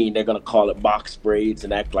 2016, they're going to call it box braids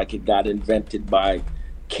and act like it got invented by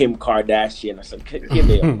Kim Kardashian or something. Give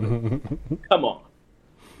me a come on,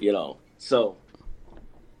 you know. So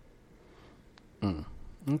okay,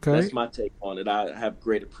 that's my take on it. I have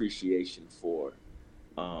great appreciation for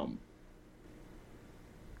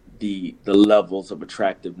the levels of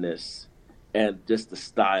attractiveness and just the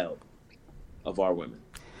style of our women.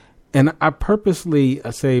 And I purposely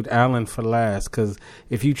saved Alan for last, because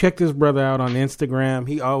if you check this brother out on Instagram,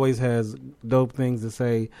 he always has dope things to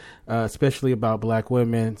say, especially about Black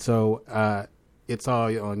women. So it's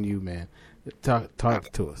all on you, man.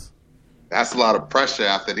 Talk to us. That's a lot of pressure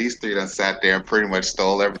after these three done sat there and pretty much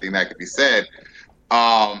stole everything that could be said.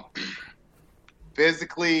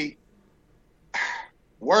 Physically,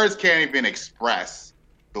 words can't even express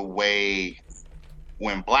the way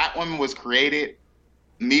when Black women was created.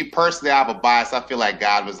 Me personally, I have a bias. I feel like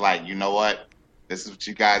God was like, you know what? This is what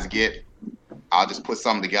you guys get. I'll just put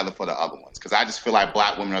something together for the other ones. Because I just feel like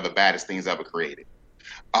Black women are the baddest things ever created.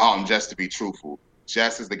 Just to be truthful.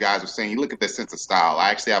 Just as the guys were saying, you look at their sense of style.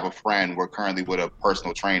 I actually have a friend. We're currently with a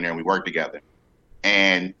personal trainer and we work together.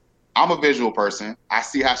 And I'm a visual person. I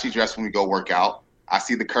see how she dressed when we go work out. I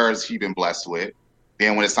see the curves she's been blessed with.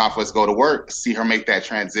 Then when it's time for us to go to work, see her make that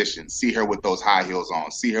transition. See her with those high heels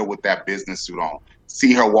on. See her with that business suit on.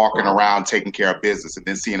 See her walking around taking care of business, and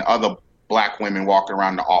then seeing other Black women walking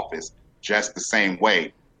around the office dressed the same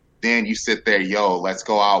way. Then you sit there, yo, let's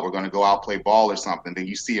go out. We're going to go out, play ball or something. Then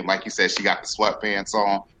you see him, like you said, she got the sweatpants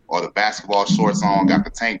on or the basketball shorts on, got the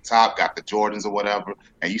tank top, got the Jordans or whatever.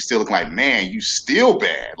 And you still look like, man, you still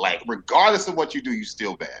bad. Like, regardless of what you do, you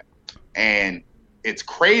still bad. And it's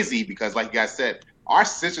crazy because, like you guys said, our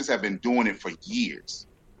sisters have been doing it for years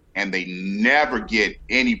and they never get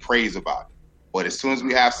any praise about it. But as soon as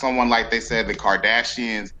we have someone, like they said, the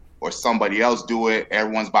Kardashians or somebody else do it,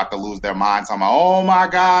 everyone's about to lose their minds. I'm like, oh my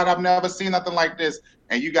God, I've never seen nothing like this.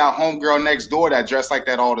 And you got homegirl next door that dress like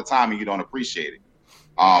that all the time and you don't appreciate it.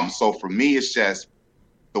 So for me, it's just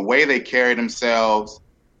the way they carry themselves.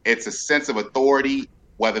 It's a sense of authority,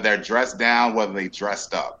 whether they're dressed down, whether they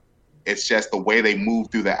dressed up. It's just the way they move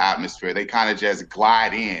through the atmosphere. They kind of just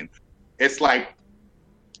glide in. It's like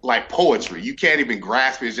poetry. You can't even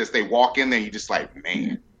grasp it. It's just they walk in there, you just like,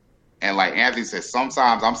 man. And like Anthony said,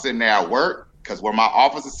 sometimes I'm sitting there at work because where my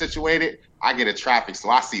office is situated, I get a traffic, so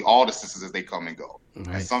I see all the sisters as they come and go.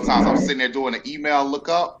 Right. And sometimes I'm sitting there doing an email, look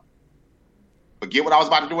up, forget what I was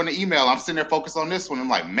about to do in the email. I'm sitting there focused on this one. I'm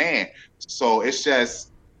like, man. So it's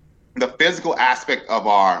just the physical aspect of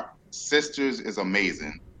our sisters is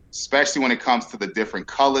amazing, especially when it comes to the different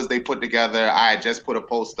colors they put together. I had just put a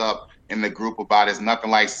post up in the group about it's nothing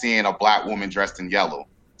like seeing a Black woman dressed in yellow.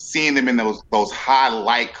 Seeing them in those high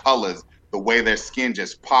light colors, the way their skin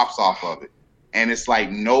just pops off of it. And it's like,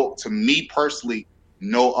 to me personally,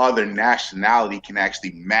 no other nationality can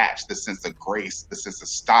actually match the sense of grace, the sense of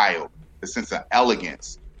style, the sense of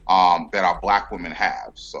elegance that our Black women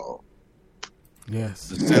have. So,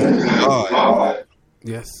 yes,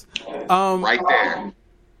 yes, right there.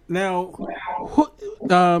 Now,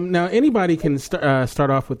 now anybody can start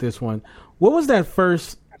off with this one. What was that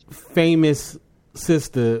first famous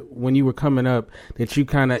sister when you were coming up that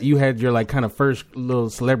you had your like kind of first little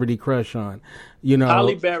celebrity crush on? You know,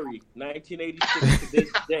 Halle Berry, 1986 to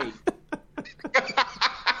this day.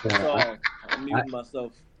 So I'm muting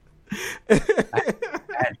myself. I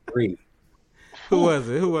had 3. Who was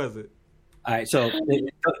it? All right, so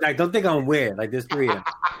like, don't think I'm weird. Like, there's 3 of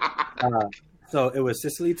them. So it was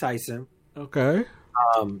Cicely Tyson. Okay.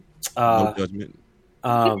 No judgment.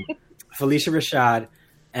 Felicia Rashad,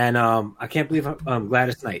 and I can't believe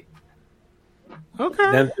Gladys Knight.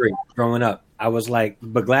 Okay. Them 3 growing up. I was like,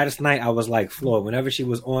 but Gladys Knight, I was like floored. Whenever she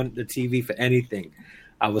was on the TV for anything,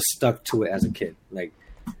 I was stuck to it as a kid. Like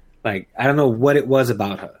I don't know what it was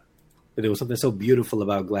about her, but there was something so beautiful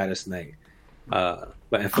about Gladys Knight.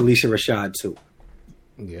 And Felicia Rashad too.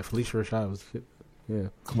 Yeah, Felicia Rashad was. Yeah,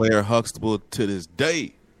 Claire Huxtable to this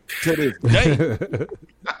day. Jada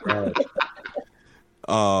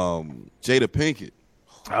Pinkett.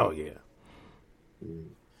 Oh yeah.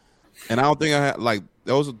 And I don't think I had like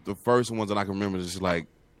those are the first ones that I can remember. Just like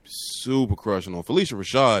super crushing on Felicia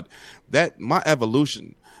Rashad. That my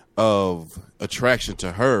evolution of attraction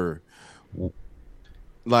to her,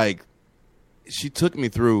 like she took me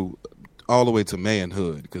through all the way to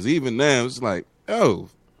manhood. Because even now it's like, oh,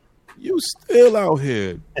 you still out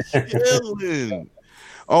here chilling.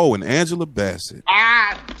 Oh, and Angela Bassett.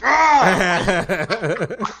 I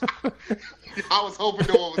was hoping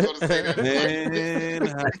no one was going to say that. Man,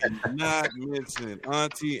 I did not mention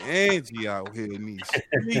Auntie Angie out here in these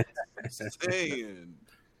streets saying.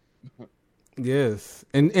 Yes,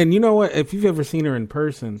 and you know what? If you've ever seen her in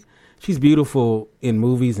person, she's beautiful in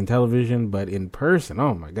movies and television, but in person,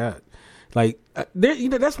 oh my God! Like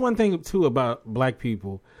that's one thing too about black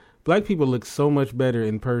people. Black people look so much better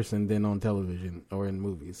in person than on television or in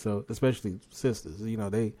movies. So especially sisters,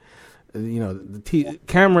 the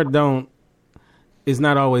camera is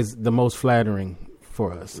not always the most flattering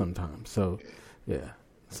for us sometimes. So yeah.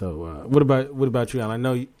 So what about you, Alan?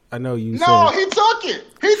 I know you. No, he took it.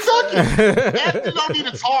 Anthony don't need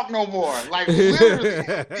to talk no more. Like literally,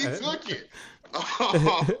 he took it.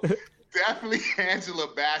 Definitely Angela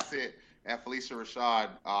Bassett and Felicia Rashad.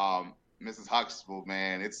 Mrs. Huxtable,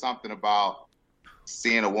 man, it's something about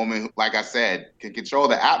seeing a woman who, like I said, can control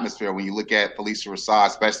the atmosphere. When you look at Felicia Rashad,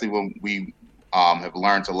 especially when we have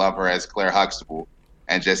learned to love her as Claire Huxtable,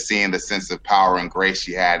 and just seeing the sense of power and grace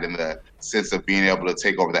she had, and the sense of being able to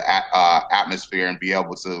take over the atmosphere and be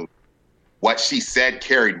able to, what she said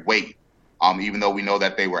carried weight. Even though we know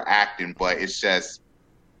that they were acting, but it's just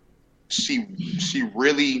she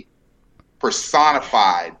really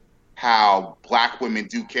personified how black women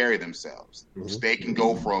do carry themselves. Mm-hmm. They can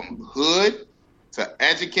go from hood to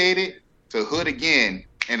educated to hood again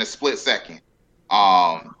in a split second.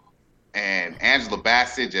 And Angela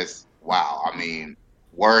Bassett, just wow. I mean,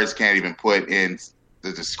 words can't even put in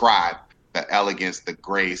to describe the elegance, the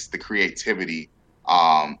grace, the creativity,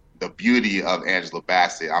 the beauty of Angela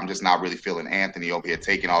Bassett. I'm just not really feeling Anthony over here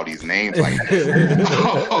taking all these names like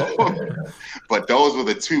that. But those were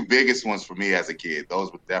the 2 biggest ones for me as a kid.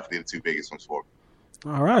 Those were definitely the 2 biggest ones for me.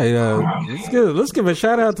 All right, let's give a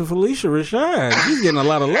shout out to Felicia Rashad. She's getting a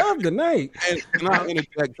lot of love tonight. And I'll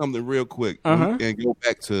interject something real quick and go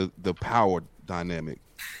back to the power dynamic.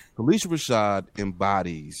 Felicia Rashad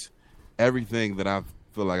embodies everything that I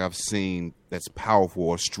feel like I've seen that's powerful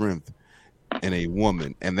or strength in a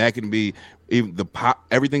woman, and that can be even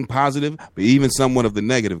everything positive, but even somewhat of the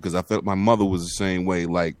negative. Because I felt my mother was the same way.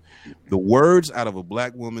 Like the words out of a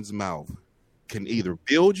black woman's mouth can either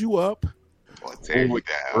build you up or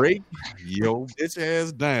break your bitch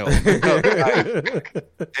ass down.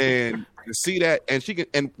 And to see that, and she can,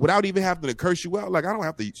 and without even having to curse you out. Like I don't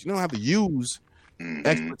have to. You don't have to use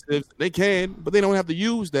expletives. They can, but they don't have to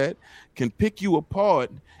use that. Can pick you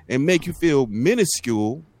apart and make you feel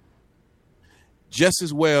minuscule. Just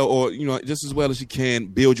as well, or just as well as she can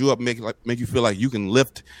build you up, make you feel like you can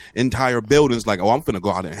lift entire buildings. Like, oh, I'm finna go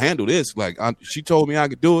out and handle this. Like, she told me I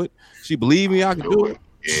could do it. She believed me I could do it.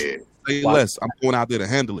 Yeah. Say less. I'm going out there to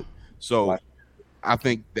handle it. So, I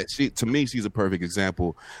think that to me, she's a perfect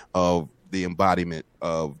example of the embodiment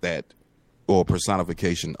of that, or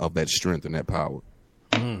personification of that strength and that power.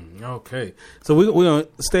 Okay, so we're gonna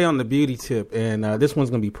stay on the beauty tip, and this one's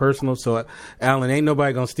gonna be personal. So, Alan, ain't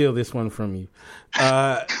nobody gonna steal this one from you.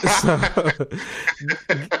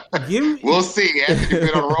 We'll see. Anthony's been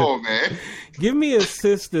on a roll, man. Give me a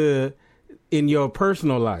sister in your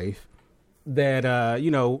personal life that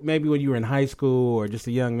maybe when you were in high school or just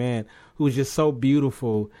a young man who was just so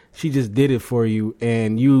beautiful, she just did it for you,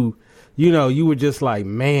 and you were just like,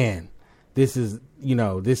 man, this is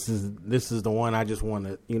the one I just want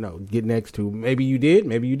to, get next to. Maybe you did,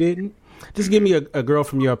 maybe you didn't. Just give me a girl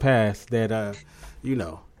from your past that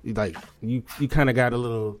you kind of got a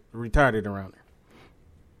little retarded around her.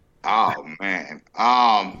 Oh man,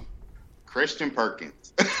 Christian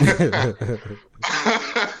Perkins.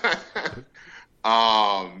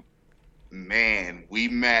 Man, we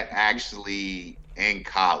met actually in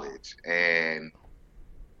college, and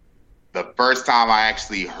the first time I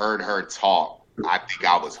actually heard her talk, I think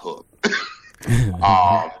I was hooked.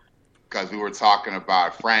 Because we were talking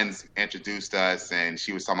about, friends introduced us, and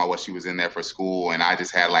she was talking about what she was in there for school, and I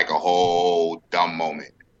just had like a whole dumb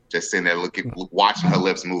moment, just sitting there watching her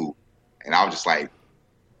lips move, and I was just like,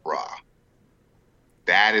 bruh,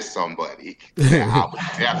 that is somebody that I would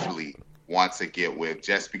definitely want to get with,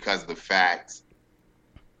 just because of the fact,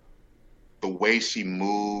 the way she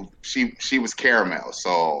moved, she was caramel,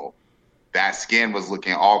 so that skin was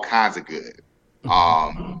looking all kinds of good.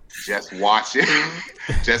 Just watching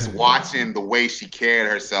the way she carried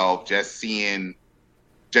herself, just seeing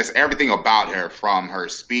just everything about her, from her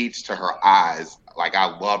speech to her eyes. Like,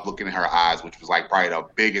 I loved looking at her eyes, which was like probably the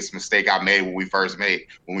biggest mistake I made when we first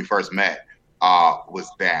met, was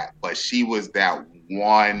that. But she was that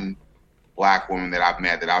one Black woman that I've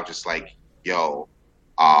met that I was just like, yo,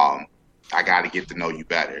 I got to get to know you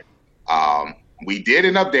better. We did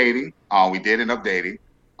end up dating. Of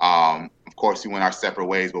course, we went our separate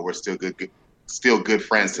ways, but we're still good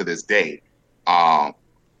friends to this day. But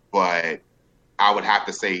I would have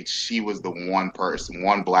to say she was the one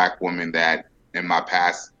Black woman that in my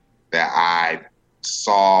past that I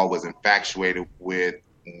saw, was infatuated with,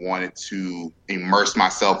 wanted to immerse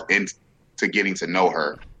myself into getting to know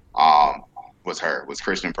her. Was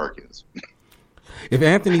Christian Perkins. If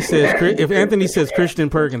Anthony says Christian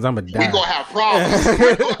Perkins, I'm gonna die. We're gonna have problems.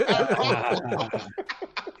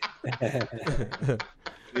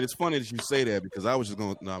 It's funny that you say that, because I was just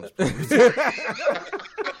going. No,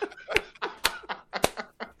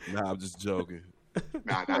 I'm just joking.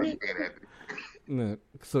 Nah, you can't, Anthony. No.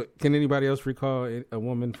 So, can anybody else recall a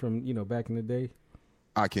woman from back in the day?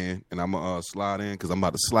 I can, and I'm gonna slide in because I'm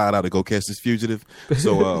about to slide out to go catch this fugitive.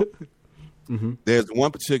 So, there's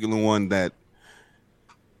one particular one that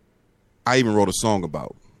I even wrote a song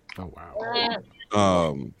about. Oh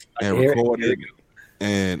wow! And recorded.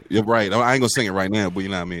 And you're right. I ain't gonna sing it right now, but you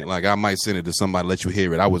know what I mean. Like, I might send it to somebody, let you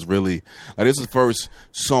hear it. I was really this is the first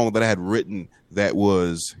song that I had written that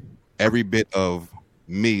was every bit of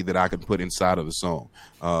me that I could put inside of the song.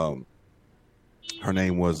 Her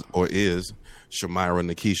name was, or is, Shamira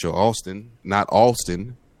Nikisha Austin, not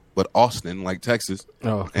Austin, but Austin, like Texas.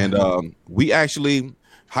 Oh, and we actually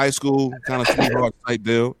high school kind of sweetheart type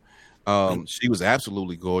deal. She was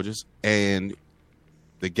absolutely gorgeous, and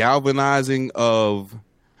the galvanizing of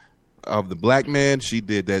the Black man, she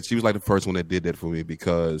did that. She was like the first one that did that for me,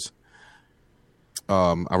 because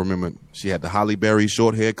I remember she had the Halle Berry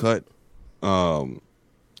short haircut, and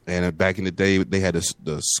back in the day they had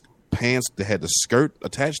the pants that had the skirt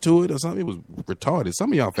attached to it or something. It was retarded.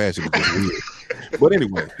 Some of y'all fashion was just weird, but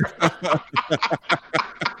anyway,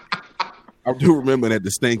 I do remember that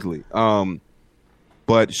distinctly.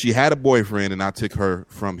 But she had a boyfriend, and I took her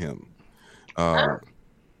from him.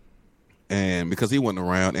 And because he wasn't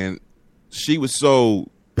around, and she was so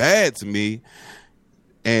bad to me.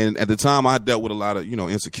 And at the time I dealt with a lot of,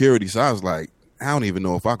 insecurity. So I was like, I don't even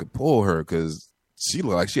know if I could pull her, because she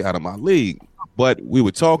looked like she out of my league. But we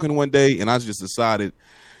were talking one day, and I just decided,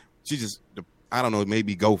 I don't know,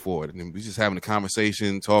 maybe go for it. And we just having a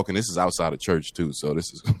conversation, talking. This is outside of church too. So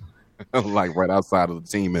this is like right outside of the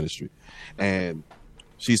teen ministry. And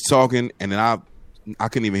she's talking, and then I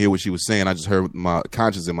couldn't even hear what she was saying. I just heard my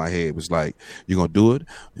conscience in my head. It was like, you going to do it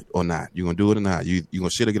or not? You going to do it or not? You going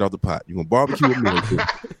to shit or get off the pot? You going to barbecue with me? You know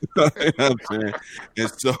what I'm saying?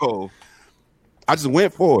 And so I just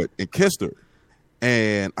went for it and kissed her.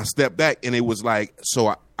 And I stepped back, and it was like,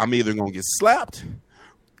 so I'm either going to get slapped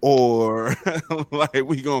or like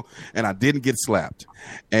and I didn't get slapped.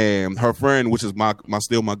 And her friend, which is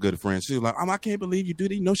still my good friend, she was like, I can't believe you do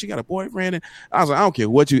that. She got a boyfriend. And I was like, I don't care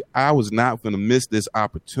I was not going to miss this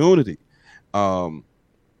opportunity. And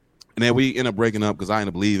then we ended up breaking up because I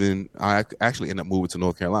ended up leaving. I actually ended up moving to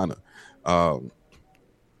North Carolina.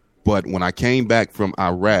 But when I came back from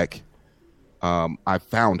Iraq, I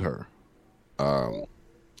found her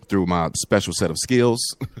through my special set of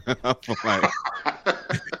skills.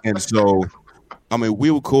 And so,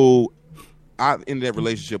 we were cool. I ended that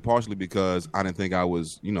relationship partially because I didn't think I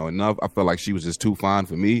was, enough. I felt like she was just too fine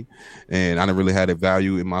for me, and I didn't really have that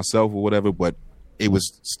value in myself or whatever. But it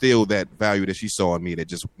was still that value that she saw in me that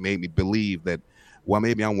just made me believe that, well,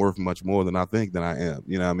 maybe I'm worth much more than I think that I am.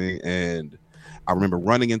 You know what I mean? And I remember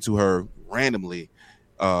running into her randomly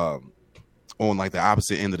on like the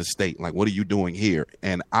opposite end of the state. Like, what are you doing here?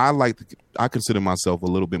 And I consider myself a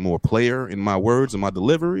little bit more player in my words and my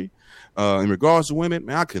delivery. In regards to women,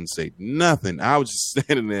 man, I couldn't say nothing. I was just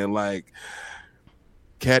standing there like,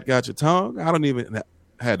 cat got your tongue? I don't even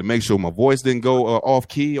had to make sure my voice didn't go off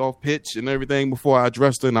key, off pitch and everything before I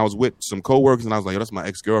addressed her. And I was with some coworkers and I was like, yo, that's my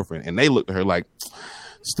ex-girlfriend. And they looked at her like,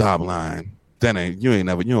 stop lying. You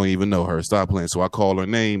don't even know her. Stop playing. So I called her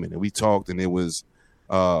name and then we talked, and it was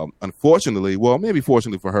unfortunately, well, maybe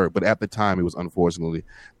fortunately for her, but at the time it was unfortunately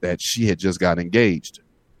that she had just got engaged.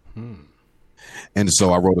 And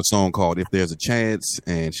so I wrote a song called If There's a Chance,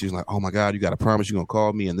 and she was like, oh my God, you got to promise you're going to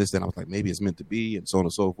call me and this, and I was like, maybe it's meant to be, and so on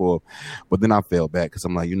and so forth. But then I fell back because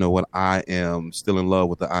I'm like, you know what? I am still in love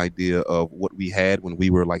with the idea of what we had when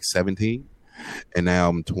we were like 17, and now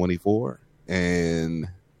I'm 24. And,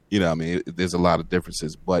 you know, I mean, there's a lot of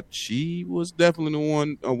differences, but she was definitely the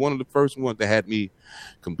one of the first ones that had me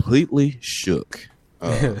completely shook.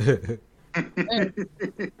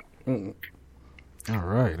 All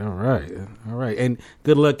right. And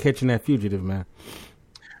good luck catching that fugitive, man.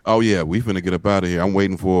 Oh yeah, we finna get up out of here. I'm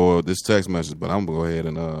waiting for this text message, but I'm gonna go ahead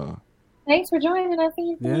and Thanks for joining us.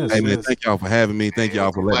 Hey man, thank y'all for having me. Thank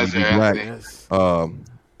y'all for letting me be black. Yes. I'm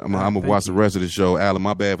gonna watch the rest of the show. Alan,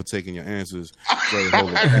 my bad for taking your answers. You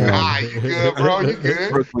good, bro? You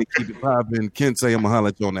good? Personally, keep it popping. Kente, I'm gonna holler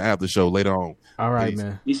at you on the after show later on. All right, Peace.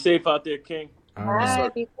 man. Be safe out there, King. All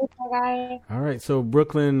right. Be cool, guys. All right. So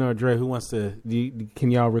Brooklyn or Dre, who wants to? Can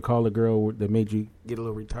y'all recall a girl that made you get a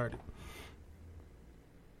little retarded?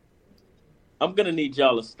 I'm gonna need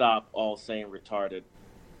y'all to stop all saying retarded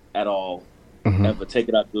at all. Ever take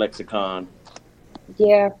it out the lexicon.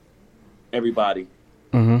 Yeah. Everybody.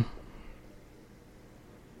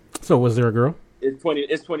 So was there a girl? It's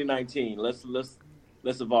 2019. Let's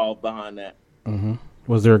evolve behind that.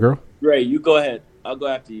 Was there a girl? Ray, you go ahead. I'll go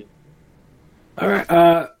after you. All right.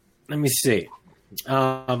 Let me see.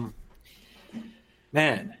 Man,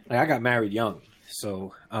 like I got married young,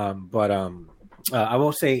 so but I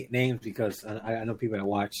won't say names because I know people that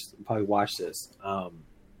probably watch this.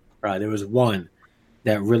 There was one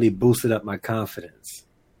that really boosted up my confidence,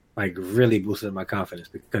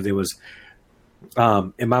 because it was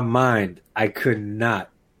in my mind I could not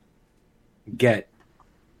get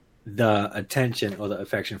the attention or the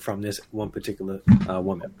affection from this one particular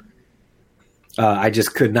woman. I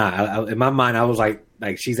just could not. In my mind, I was like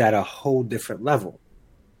she's at a whole different level.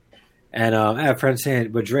 And I had friends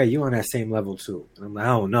saying, "But Dre, you on that same level too?" And I'm like, I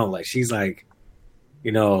don't know. Like she's like,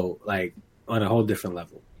 like on a whole different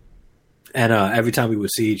level. And every time we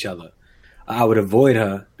would see each other, I would avoid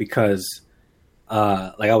her because,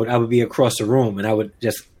 I would be across the room and I would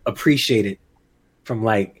just appreciate it from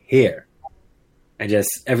like here, and just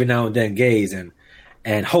every now and then gaze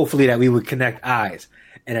and hopefully that we would connect eyes.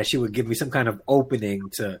 And that she would give me some kind of opening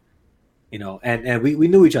to, and we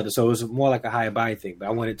knew each other. So it was more like a high buy thing, but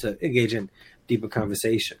I wanted to engage in deeper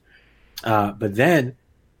conversation. But then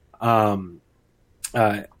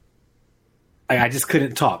I just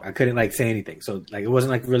couldn't talk. I couldn't say anything. So it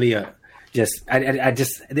wasn't really I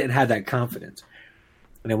didn't have that confidence.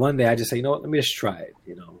 And then one day I just said, you know what, let me just try it,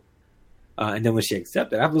 and then when she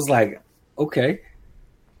accepted, I was like, okay,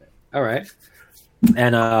 all right.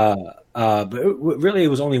 And, but it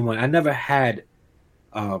was only one. I never had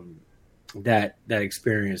that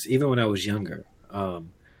experience, even when I was younger, of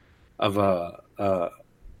a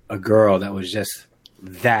girl that was just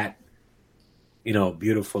that,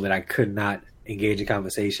 beautiful that I could not engage in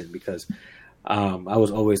conversation because I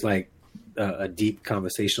was always like a deep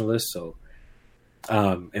conversationalist. So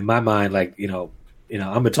in my mind, I'm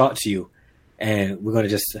gonna talk to you, and we're gonna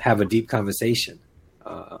just have a deep conversation,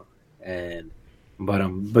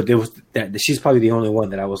 But there was that. She's probably the only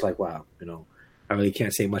one that I was like, wow, I really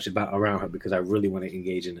can't say much around her because I really want to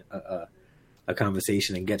engage in a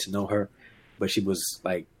conversation and get to know her. But she was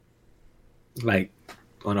like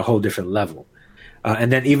on a whole different level.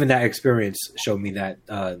 And then even that experience showed me that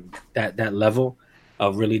that level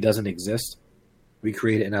really doesn't exist. We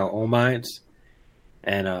create it in our own minds,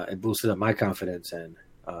 and it boosted up my confidence and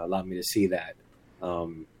allowed me to see that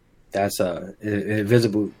that's an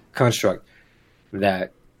invisible construct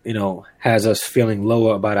that has us feeling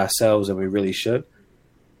lower about ourselves than we really should.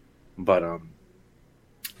 But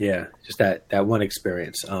just that one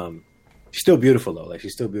experience. She's still beautiful though.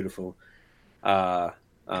 She's still beautiful. But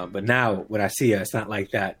now when I see her, it's not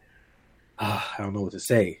like that. I don't know what to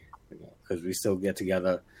say because we still get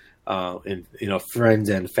together in friends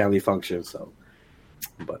and family functions. So,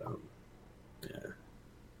 but yeah.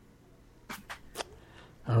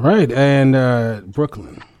 All right, and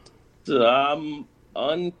Brooklyn.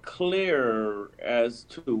 unclear as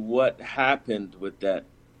to what happened with that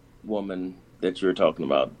woman that you were talking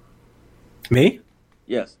about. Me?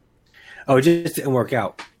 Yes. Oh, it just didn't work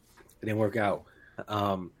out. It didn't work out.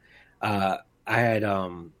 I had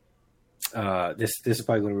this is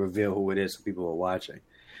probably going to reveal who it is for people who are watching.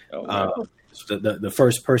 Oh, the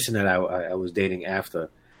first person that I was dating after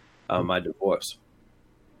my divorce,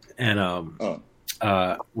 and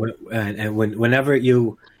whenever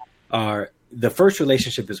you are, the first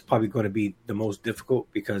relationship is probably going to be the most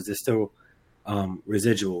difficult because there's still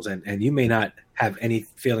residuals, and you may not have any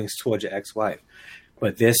feelings towards your ex-wife,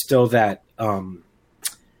 but there's still that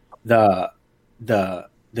the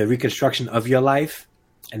reconstruction of your life,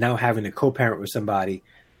 and now having to co-parent with somebody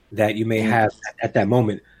that you may have at that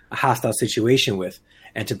moment a hostile situation with,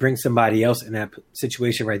 and to bring somebody else in that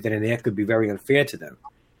situation right then and there could be very unfair to them.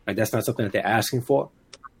 Like, that's not something that they're asking for.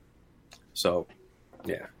 So,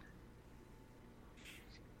 yeah,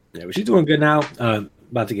 but she's doing good now.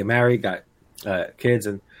 About to get married, got kids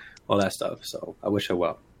and all that stuff. So I wish her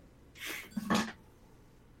well.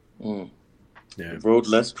 Yeah, road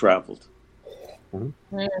less traveled.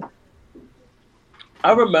 Mm-hmm.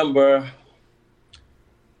 I remember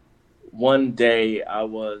one day I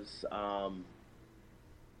was I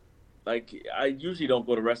usually don't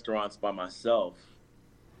go to restaurants by myself,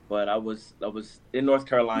 but I was in North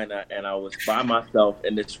Carolina and I was by myself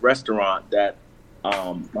in this restaurant that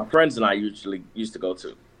my friends and I usually used to go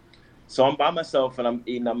to. So I'm by myself and I'm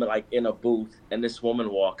eating. I'm like in a booth, and this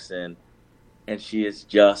woman walks in, and she is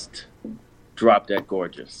just drop dead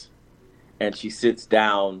gorgeous, and she sits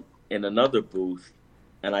down in another booth,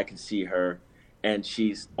 and I can see her, and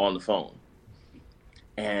she's on the phone,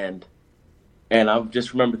 and I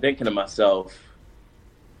just remember thinking to myself,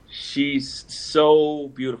 she's so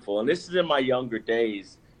beautiful. And this is in my younger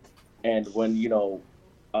days, and when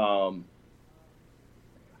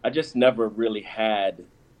I just never really had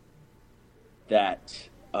that.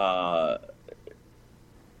 I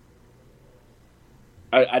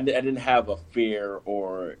didn't have a fear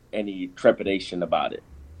or any trepidation about it.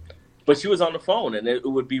 But she was on the phone, and it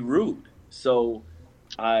would be rude. So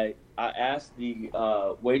I asked the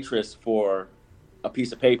waitress for a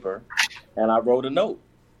piece of paper, and I wrote a note.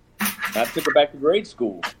 I took it back to grade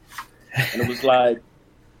school, and it was like,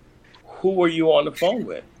 "Who were you on the phone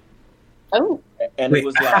with?" Oh, and it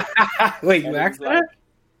was like, "Wait, you asked that?"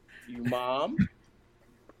 Your mom,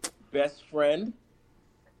 best friend,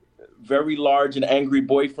 very large and angry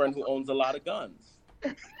boyfriend who owns a lot of guns.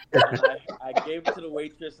 I gave it to the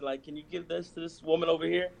waitress, like, "Can you give this to this woman over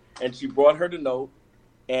here?" And she brought her the note,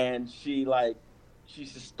 and she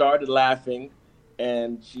just started laughing,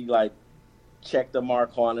 and she checked the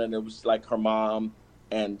mark on it, and it was like her mom,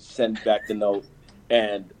 and sent back the note.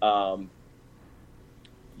 And one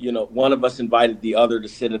of us invited the other to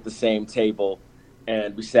sit at the same table,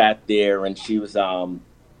 and we sat there, and she was a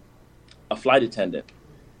flight attendant.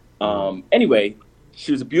 Anyway,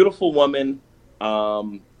 she was a beautiful woman,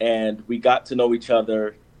 and we got to know each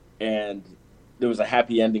other, and there was a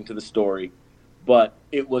happy ending to the story. But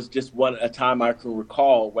it was just a time I can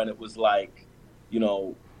recall when it was like,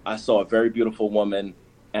 I saw a very beautiful woman,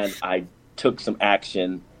 and I took some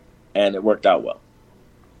action, and it worked out well.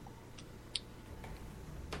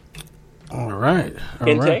 All right.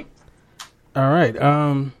 Kente? All right.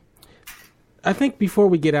 I think before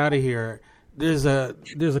we get out of here, there's a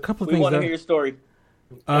couple of things. We want to hear your story.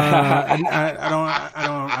 I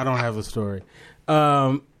don't have a story.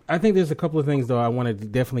 I think there's a couple of things though I wanted to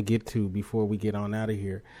definitely get to before we get on out of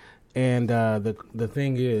here. And the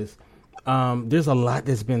thing is, there's a lot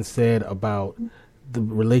that's been said about the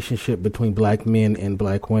relationship between black men and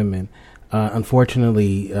black women.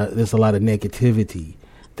 Unfortunately, there's a lot of negativity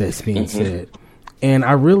that's being said. And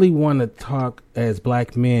I really want to talk as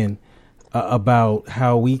black men about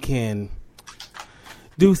how we can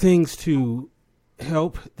do things to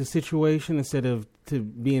help the situation instead of to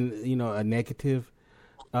being, a negative,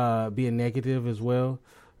 being negative as well.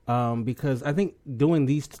 Because I think doing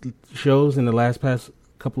these shows in the past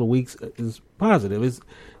couple of weeks is positive.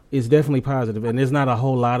 It's definitely positive, and there's not a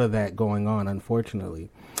whole lot of that going on, unfortunately.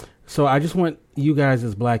 So I just want you guys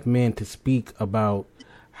as black men to speak about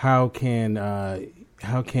how can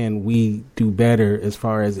we do better as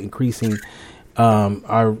far as increasing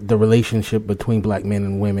the relationship between black men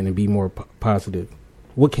and women and be more positive.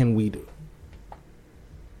 What can we do?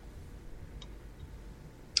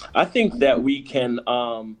 I think that we can,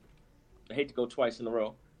 I hate to go twice in a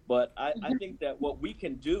row, but I think that what we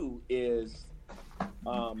can do is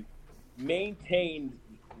maintain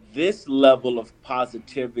this level of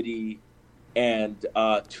positivity and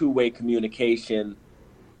two-way communication,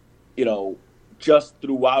 just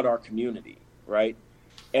throughout our community, right?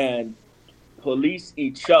 And police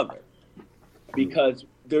each other, because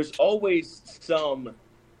there's always some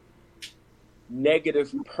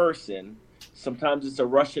negative person. Sometimes it's a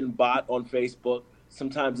Russian bot on Facebook.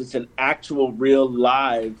 Sometimes it's an actual real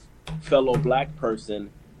live fellow Black person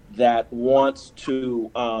that wants to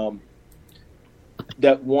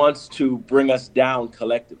bring us down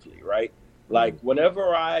collectively, right? Like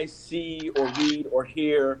whenever I see or read or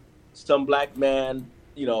hear some Black man,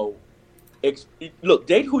 look,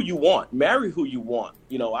 date who you want, marry who you want.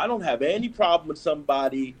 I don't have any problem with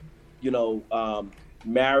somebody,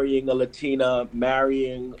 marrying a Latina,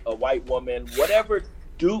 marrying a white woman, whatever.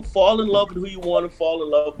 Do fall in love with who you want to fall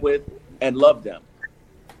in love with and love them.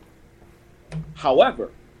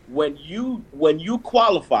 However, when you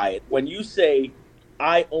qualify it, when you say,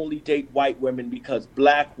 I only date white women because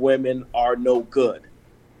Black women are no good,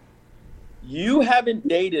 you haven't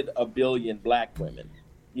dated a billion Black women,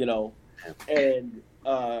 and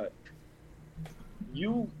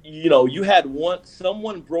you had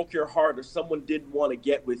someone broke your heart, or someone didn't want to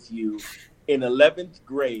get with you in 11th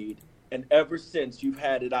grade, and ever since you've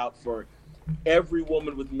had it out for every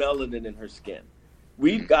woman with melanin in her skin.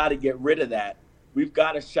 We've got to get rid of that. We've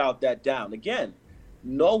got to shout that down. Again,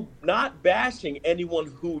 no, not bashing anyone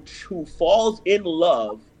who falls in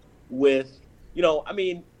love with,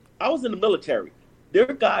 I was in the military. There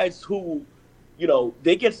are guys who,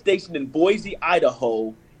 they get stationed in Boise,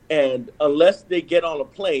 Idaho, and unless they get on a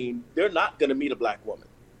plane, they're not going to meet a Black woman.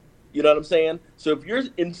 You know what I'm saying? So if you're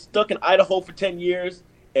stuck in Idaho for 10 years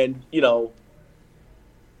and,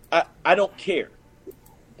 I don't care.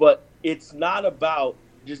 But it's not about,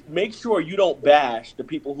 just make sure you don't bash the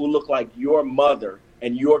people who look like your mother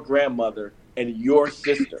and your grandmother and your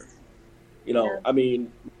sister.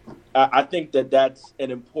 I think that's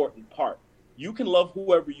an important part. You can love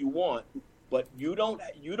whoever you want, but you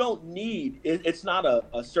don't need, it's not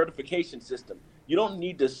a certification system. You don't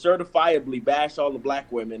need to certifiably bash all the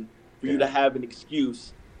Black women for you to have an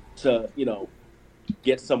excuse to,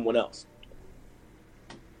 get someone else.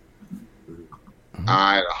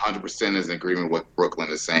 I 100% is in agreement with what Brooklyn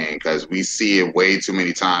is saying, because we see it way too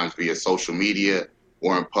many times via social media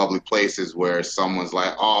or in public places where someone's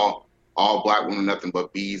like, all Black women, nothing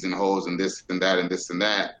but bees and hoes and this and that and this and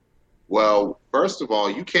that. Well, first of all,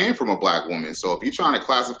 you came from a Black woman. So if you're trying to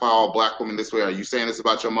classify all Black women this way, are you saying this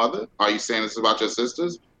about your mother? Are you saying this about your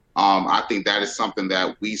sisters? I think that is something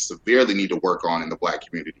that we severely need to work on in the Black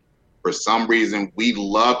community. For some reason, we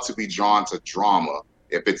love to be drawn to drama,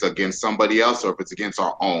 if it's against somebody else or if it's against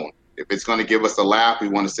our own. If it's going to give us a laugh, we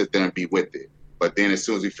want to sit there and be with it. But then as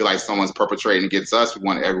soon as we feel like someone's perpetrating against us, we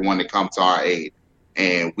want everyone to come to our aid.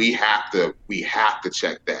 And we have to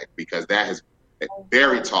check that, because that is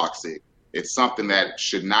very toxic. It's something that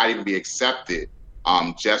should not even be accepted,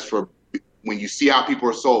 just for when you see how people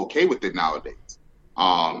are so okay with it nowadays.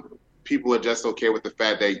 People are just okay with the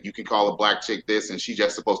fact that you can call a Black chick this and she's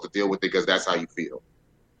just supposed to deal with it because that's how you feel.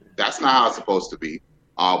 That's not how it's supposed to be.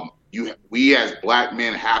 We as Black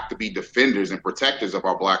men have to be defenders and protectors of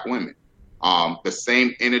our Black women. The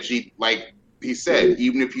same energy, like he said,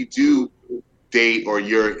 even if you do date or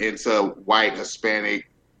you're into white, Hispanic,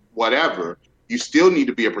 whatever, you still need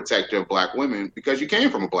to be a protector of Black women because you came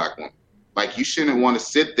from a Black woman. Like, you shouldn't want to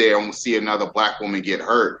sit there and see another Black woman get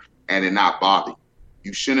hurt and it not bother you.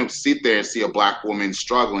 You shouldn't sit there and see a Black woman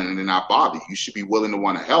struggling and it not bother you. You should be willing to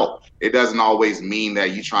want to help. It doesn't always mean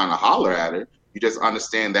that you're trying to holler at her. You just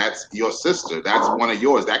understand that's your sister. That's one of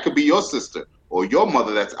yours. That could be your sister or your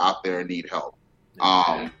mother that's out there and need help.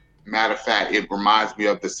 Matter of fact, it reminds me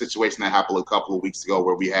of the situation that happened a couple of weeks ago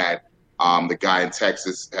where we had the guy in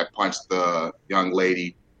Texas had punched the young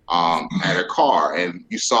lady at her car. And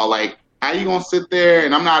you saw, like, how you going to sit there?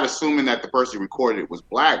 And I'm not assuming that the person who recorded it was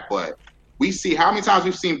Black, but we see how many times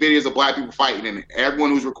we've seen videos of Black people fighting and everyone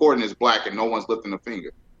who's recording is Black and no one's lifting a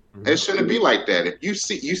finger. It shouldn't be like that. If you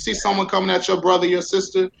see someone coming at your brother, your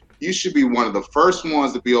sister, you should be one of the first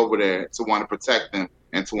ones to be over there to want to protect them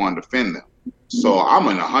and to want to defend them. So I'm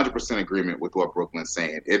in 100% agreement with what Brooklyn's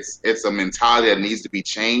saying. It's a mentality that needs to be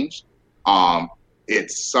changed.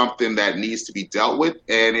 It's something that needs to be dealt with,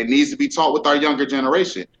 and it needs to be taught with our younger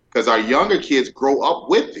generation, because our younger kids grow up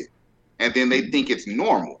with it, and then they think it's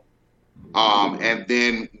normal. And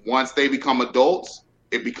then once they become adults,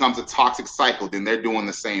 it becomes a toxic cycle. Then they're doing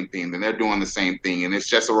the same thing. And it's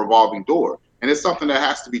just a revolving door. And it's something that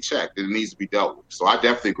has to be checked and it needs to be dealt with. So I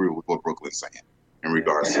definitely agree with what Brooklyn's saying in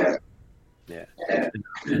regards to that. Yeah.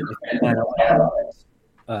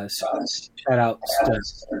 Shout out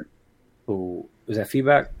to who was that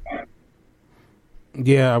feedback?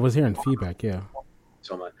 Yeah, I was hearing feedback. Yeah.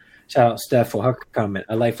 So much. Shout out Steph for her comment.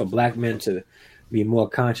 I'd like for black men to be more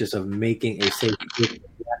conscious of making a safe place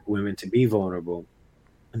for black women to be vulnerable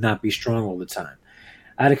and not be strong all the time.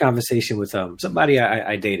 I had a conversation with somebody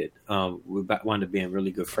I dated. We wound up being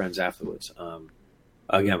really good friends afterwards.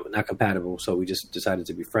 Again, not compatible, so we just decided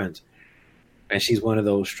to be friends. And she's one of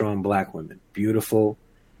those strong black women, beautiful,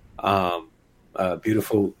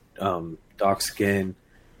 beautiful, dark skin.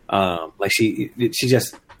 Like she's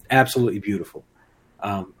just absolutely beautiful.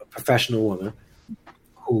 A professional woman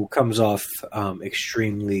who comes off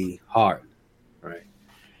extremely hard, right?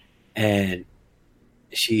 And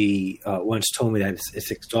she once told me that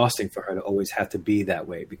it's exhausting for her to always have to be that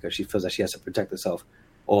way because she feels that she has to protect herself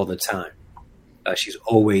all the time. She's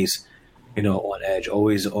always, on edge,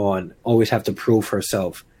 always have to prove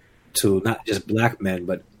herself to not just black men,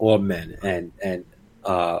 but all men and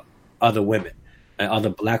other women and other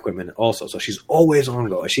black women also. So she's always on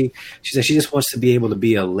go. She said she just wants to be able to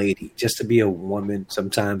be a lady, just to be a woman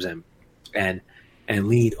sometimes and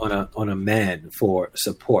lean on a man for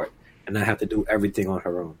support and not have to do everything on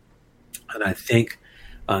her own. And I think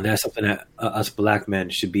that's something that us black men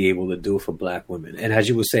should be able to do for black women. And as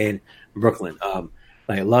you were saying, Brooklyn,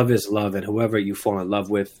 like love is love, and whoever you fall in love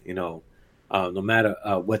with, no matter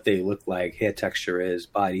what they look like, hair texture is,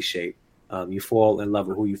 body shape, you fall in love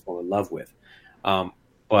with who you fall in love with.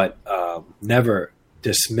 But never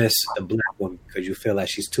dismiss the black woman because you feel like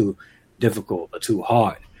she's too difficult or too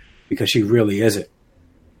hard, because she really isn't.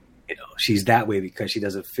 She's that way because she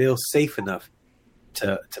doesn't feel safe enough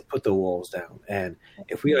to put the walls down. And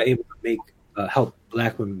if we are able to make help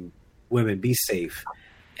black women be safe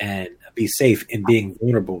and be safe in being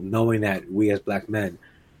vulnerable, knowing that we as black men,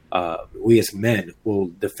 we as men will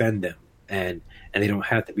defend them, and they don't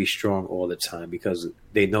have to be strong all the time because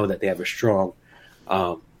they know that they have a strong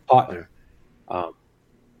partner,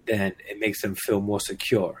 then it makes them feel more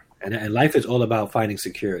secure. And life is all about finding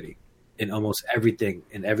security in almost everything,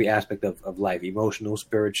 in every aspect of life, emotional,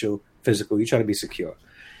 spiritual, physical. You try to be secure.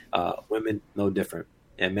 Women, no different.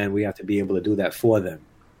 And men, we have to be able to do that for them.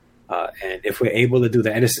 And if we're able to do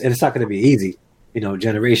that, and it's not going to be easy,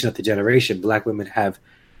 generation after generation, black women have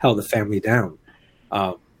held the family down.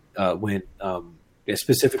 When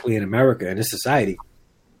specifically in America, in this society,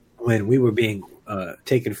 when we were being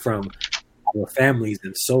taken from our families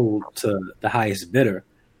and sold to the highest bidder,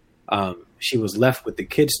 she was left with the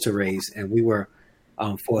kids to raise, and we were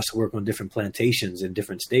forced to work on different plantations in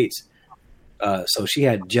different states. So she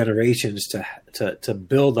had generations to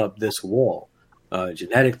build up this wall,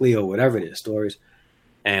 genetically or whatever it is, stories.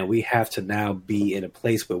 And we have to now be in a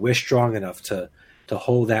place where we're strong enough to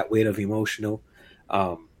hold that weight of emotional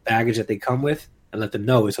baggage that they come with, and let them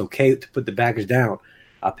know it's okay to put the baggage down.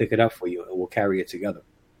 I'll pick it up for you, and we'll carry it together.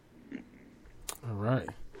 All right.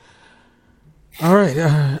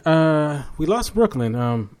 We lost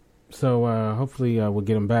Brooklyn, so hopefully we'll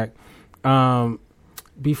get him back.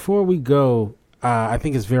 Before we go, I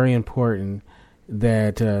think it's very important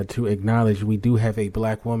that to acknowledge we do have a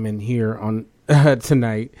black woman here on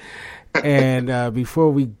tonight. And before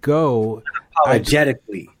we go,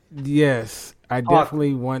 apologetically, I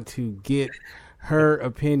definitely want to get her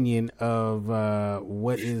opinion of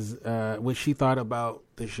what she thought about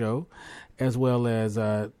the show, as well as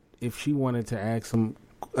if she wanted to ask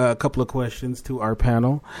a couple of questions to our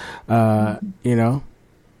panel. Well,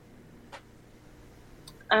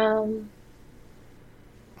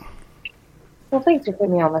 thanks for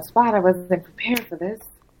putting me on the spot. I wasn't prepared for this.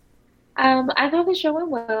 I thought the show went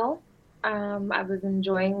well. I was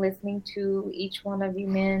enjoying listening to each one of you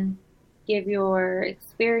men give your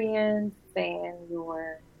experience and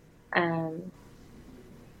your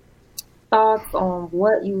thoughts on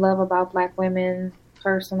what you love about black women,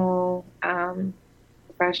 personal,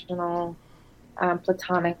 professional,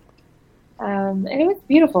 platonic. And it was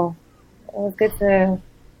beautiful. It was good to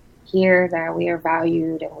hear that we are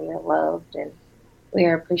valued and we are loved and we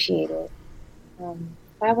are appreciated.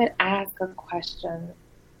 I would ask a question.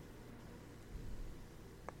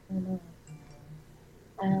 I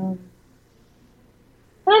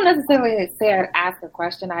don't necessarily say I'd ask a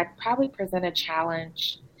question. I'd probably present a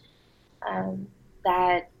challenge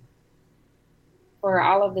that for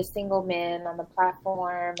all of the single men on the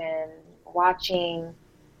platform and watching,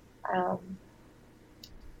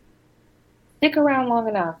 stick around long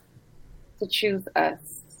enough to choose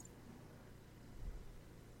us.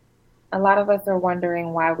 A lot of us are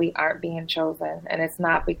wondering why we aren't being chosen, and it's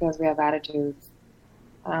not because we have attitudes.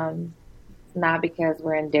 It's not because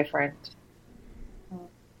we're indifferent.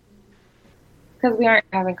 Because we aren't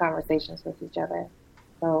having conversations with each other.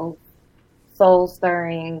 So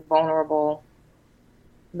soul-stirring, vulnerable,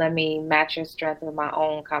 let me match your strength with my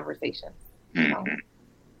own conversations. So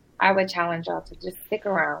I would challenge y'all to just stick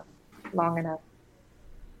around long enough.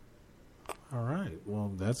 All right.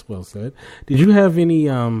 Well, that's well said. Did you have any?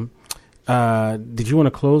 Did you want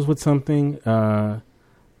to close with something?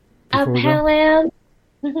 Helen.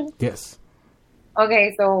 Yes.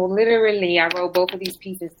 Okay, so literally, I wrote both of these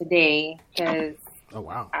pieces today because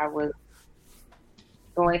I was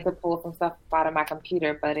going to pull some stuff out of my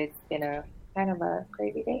computer, but it's been a kind of a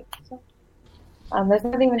crazy day. So, this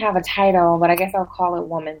doesn't even have a title, but I guess I'll call it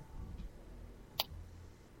Woman.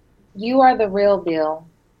 You are the real deal.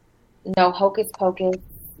 No hocus pocus,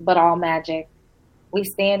 but all magic. We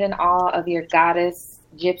stand in awe of your goddess,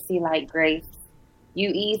 gypsy-like grace.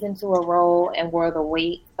 You ease into a role and wear the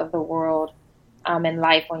weight of the world and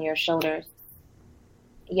life on your shoulders.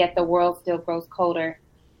 Yet the world still grows colder.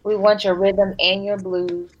 We want your rhythm and your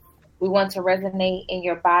blues. We want to resonate in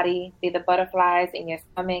your body, be the butterflies in your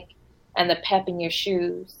stomach and the pep in your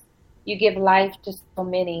shoes. You give life to so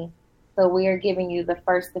many, so we are giving you the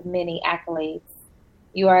first of many accolades.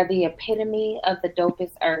 You are the epitome of the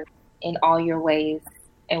dopest earth in all your ways,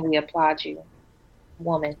 and we applaud you,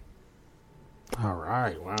 woman. All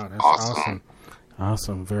right. Wow, that's awesome.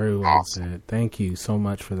 Awesome. Very well said. Thank you so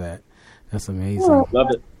much for that. That's amazing.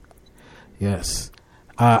 Love it. Yes.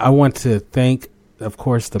 I want to thank, of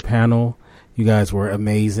course, the panel. You guys were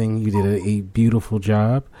amazing. You did a beautiful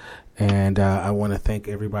job. And I want to thank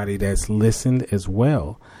everybody that's listened as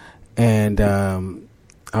well. And I'm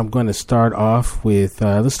going to start off with,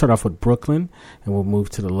 let's start off with Brooklyn, and we'll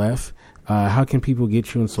move to the left. How can people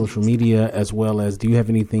get you on social media, as well as, do you have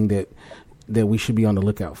anything that we should be on the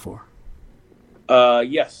lookout for?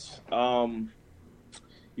 Yes.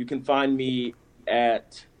 You can find me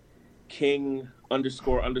at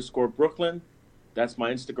King__Brooklyn. That's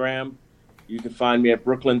my Instagram. You can find me at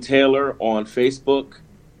Brooklyn Taylor on Facebook.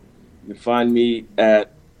 You can find me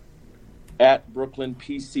at Brooklyn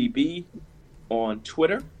PCB on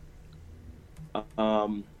Twitter.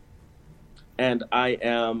 And I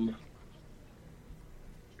am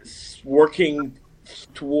working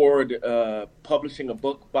toward publishing a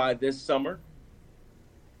book by this summer,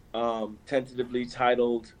 tentatively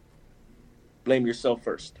titled Blame Yourself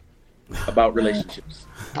First, about relationships.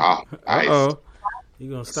 Oh, nice. Uh-oh.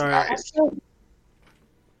 You're going to start. Nice.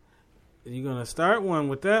 You're going to start one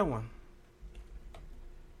with that one.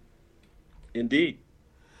 Indeed.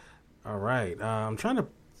 All right. I'm trying to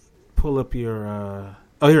pull up your...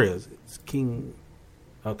 here it is. It's King...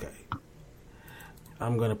 Okay.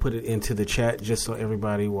 I'm going to put it into the chat just so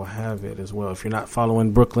everybody will have it as well. If you're not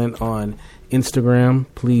following Brooklyn on Instagram,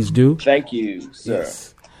 please do. Thank you, sir.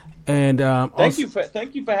 Yes. And thank you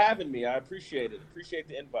for having me. I appreciate it. Appreciate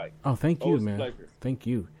the invite. Oh, thank you, man. Pleasure. Thank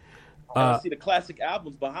you. I see the classic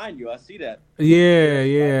albums behind you. I see that.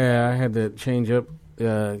 Yeah. I had to change it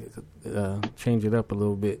up a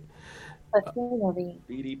little bit.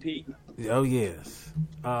 BDP. Oh yes.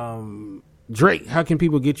 Drake, how can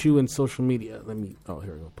people get you in social media? Here we go.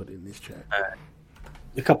 Put it in this chat.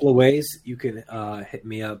 A couple of ways. You can hit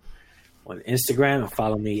me up on Instagram and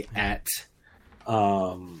follow me at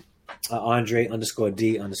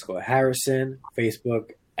Andre_D_Harrison.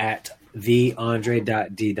 Facebook at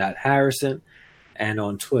theandre.d.harrison, and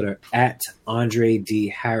on Twitter at Andre D.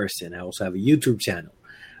 Harrison. I also have a YouTube channel.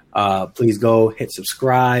 Please go hit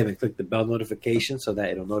subscribe and click the bell notification so that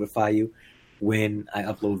it'll notify you when I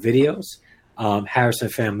upload videos. Harrison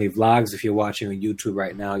Family Vlogs. If you're watching on YouTube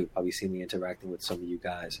right now, you'll probably see me interacting with some of you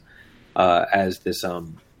guys as this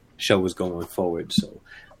show is going forward. So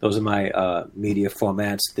those are my media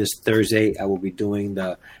formats. This Thursday, I will be doing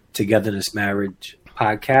the Togetherness Marriage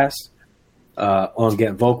podcast on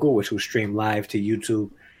Get Vocal, which will stream live to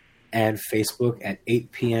YouTube and Facebook at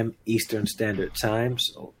 8 p.m. Eastern Standard Time.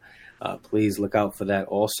 So please look out for that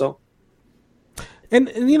also.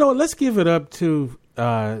 And let's give it up to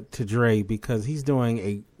Dre, because he's doing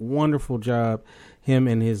a wonderful job. Him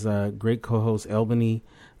and his great co-host Albany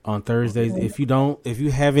on Thursdays. If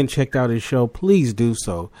you haven't checked out his show, please do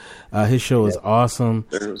so. His show is awesome.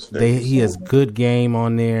 He has good game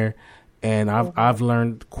on there, and I've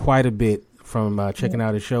learned quite a bit from checking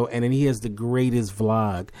out his show. And then he has the greatest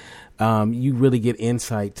vlog. You really get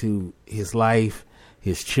insight to his life,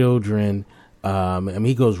 his children.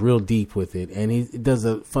 He goes real deep with it, and he does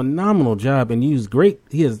a phenomenal job. And he has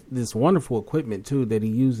this wonderful equipment too that he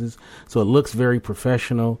uses, so it looks very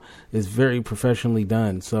professional. It's very professionally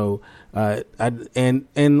done. So,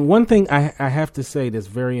 and one thing I have to say that's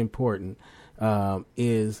very important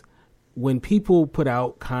is when people put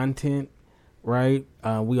out content, right?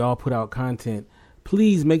 We all put out content.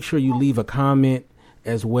 Please make sure you leave a comment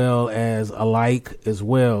as well as a like as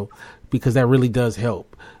well, because that really does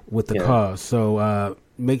help with the cause. So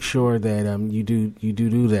make sure that you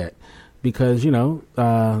do that, because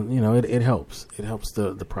it helps. It helps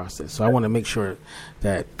the process. So I want to make sure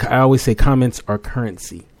that I always say comments are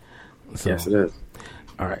currency. So, yes, it is.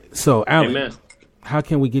 All right. So Alan, Amen. How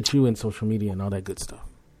can we get you in social media and all that good stuff?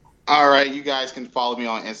 All right, you guys can follow me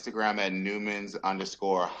on Instagram at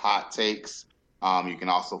Newmans_hot takes. You can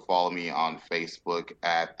also follow me on Facebook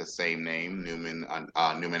at the same name, Newman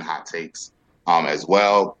Hot Takes, as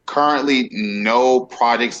well. Currently, no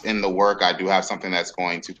projects in the work. I do have something that's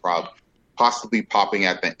going to possibly popping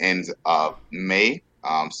at the end of May.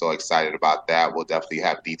 So excited about that. We'll definitely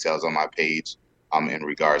have details on my page in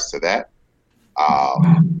regards to that.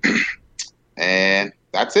 And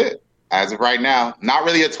that's it. As of right now, not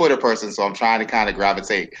really a Twitter person, so I'm trying to kind of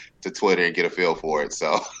gravitate to Twitter and get a feel for it.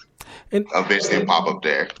 So eventually it'll pop up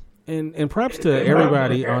there. And props to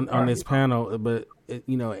everybody on this panel, but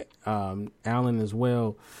Alan as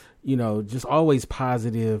well. Just always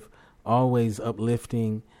positive, always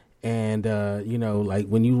uplifting, and like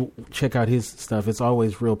when you check out his stuff, it's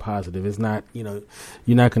always real positive. It's not you're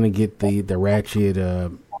not going to get the ratchet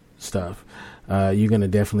stuff. You're going to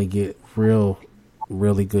definitely get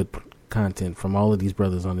really good content from all of these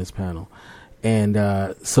brothers on this panel. And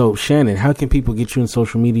so, Shannon, how can people get you in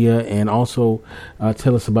social media, and also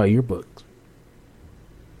tell us about your books?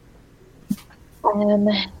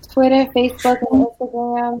 Twitter, Facebook, and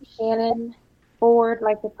Instagram, Shannon Ford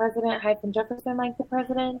like the president, Jefferson like the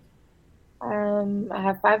president. I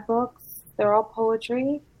have 5 books. They're all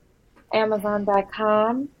poetry.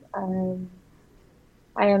 Amazon.com.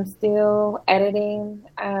 I am still editing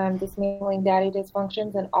Dismantling Daddy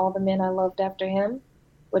Dysfunctions and All the Men I Loved After Him,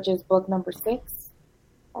 which is book number 6.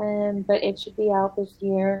 But it should be out this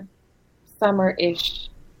year, summer-ish.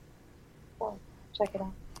 So check it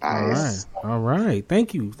out. All right.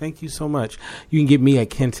 Thank you so much. You can get me at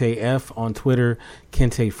Kente F on Twitter,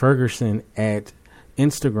 Kente Ferguson at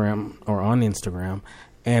Instagram or on Instagram.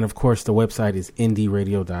 And of course, the website is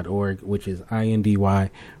indyradio.org, which is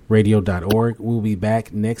indyradio.org. We'll be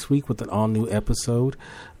back next week with an all new episode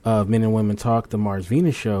of Men and Women Talk, the Mars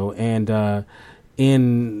Venus Show. And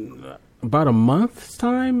in about a month's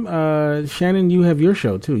time, Shannon, you have your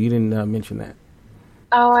show too. You didn't mention that.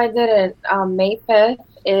 Oh, I didn't. May 5th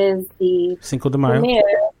is the Cinco de Mayo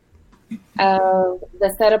premiere of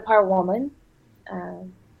The Set Apart Woman.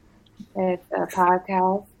 It's a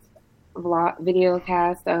podcast, video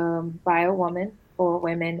cast by a woman for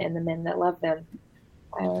women and the men that love them.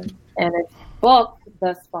 And it's booked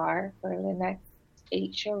thus far for the next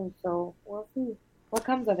 8 shows. So we'll see what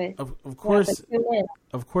comes of it. Of course,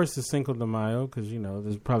 it's Cinco de Mayo, because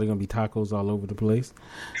there's probably gonna be tacos all over the place.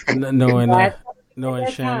 Knowing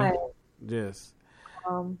Shannon, yes.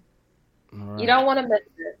 Right. You don't want to miss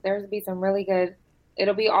it. There's be some really good.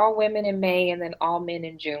 It'll be all women in May and then all men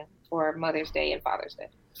in June for Mother's Day and Father's Day.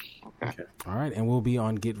 Okay. All right, and we'll be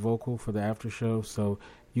on Get Vocal for the after show. So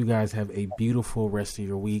you guys have a beautiful rest of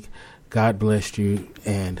your week. God bless you,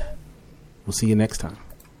 and we'll see you next time.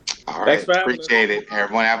 All right, appreciate it.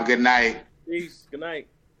 Everyone have a good night. Peace. Good night.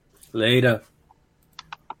 Later.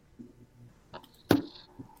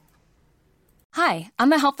 Hi,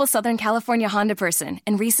 I'm a helpful Southern California Honda person,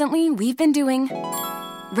 and recently we've been doing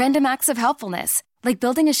random acts of helpfulness, like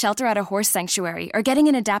building a shelter at a horse sanctuary or getting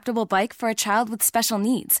an adaptable bike for a child with special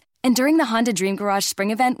needs. And during the Honda Dream Garage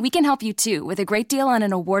Spring Event, we can help you too with a great deal on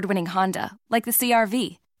an award-winning Honda, like the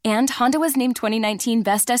CR-V. And Honda was named 2019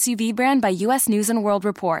 Best SUV Brand by U.S. News & World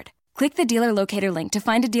Report. Click the dealer locator link to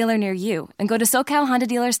find a dealer near you and go to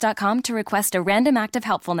SoCalHondaDealers.com to request a random act of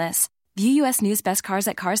helpfulness. View U.S. News Best Cars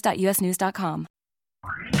at cars.usnews.com.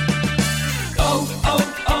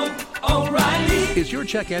 O'Reilly. Is your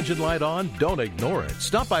check engine light on? Don't ignore it.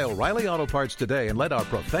 Stop by O'Reilly Auto Parts today and let our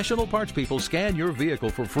professional parts people scan your vehicle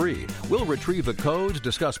for free. We'll retrieve the codes,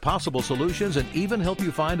 discuss possible solutions, and even help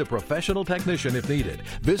you find a professional technician if needed.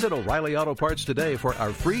 Visit O'Reilly Auto Parts today for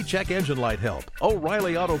our free check engine light help.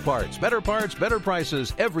 O'Reilly Auto Parts. Better parts, better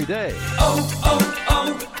prices every day.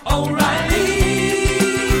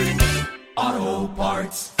 O'Reilly Auto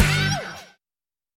Parts.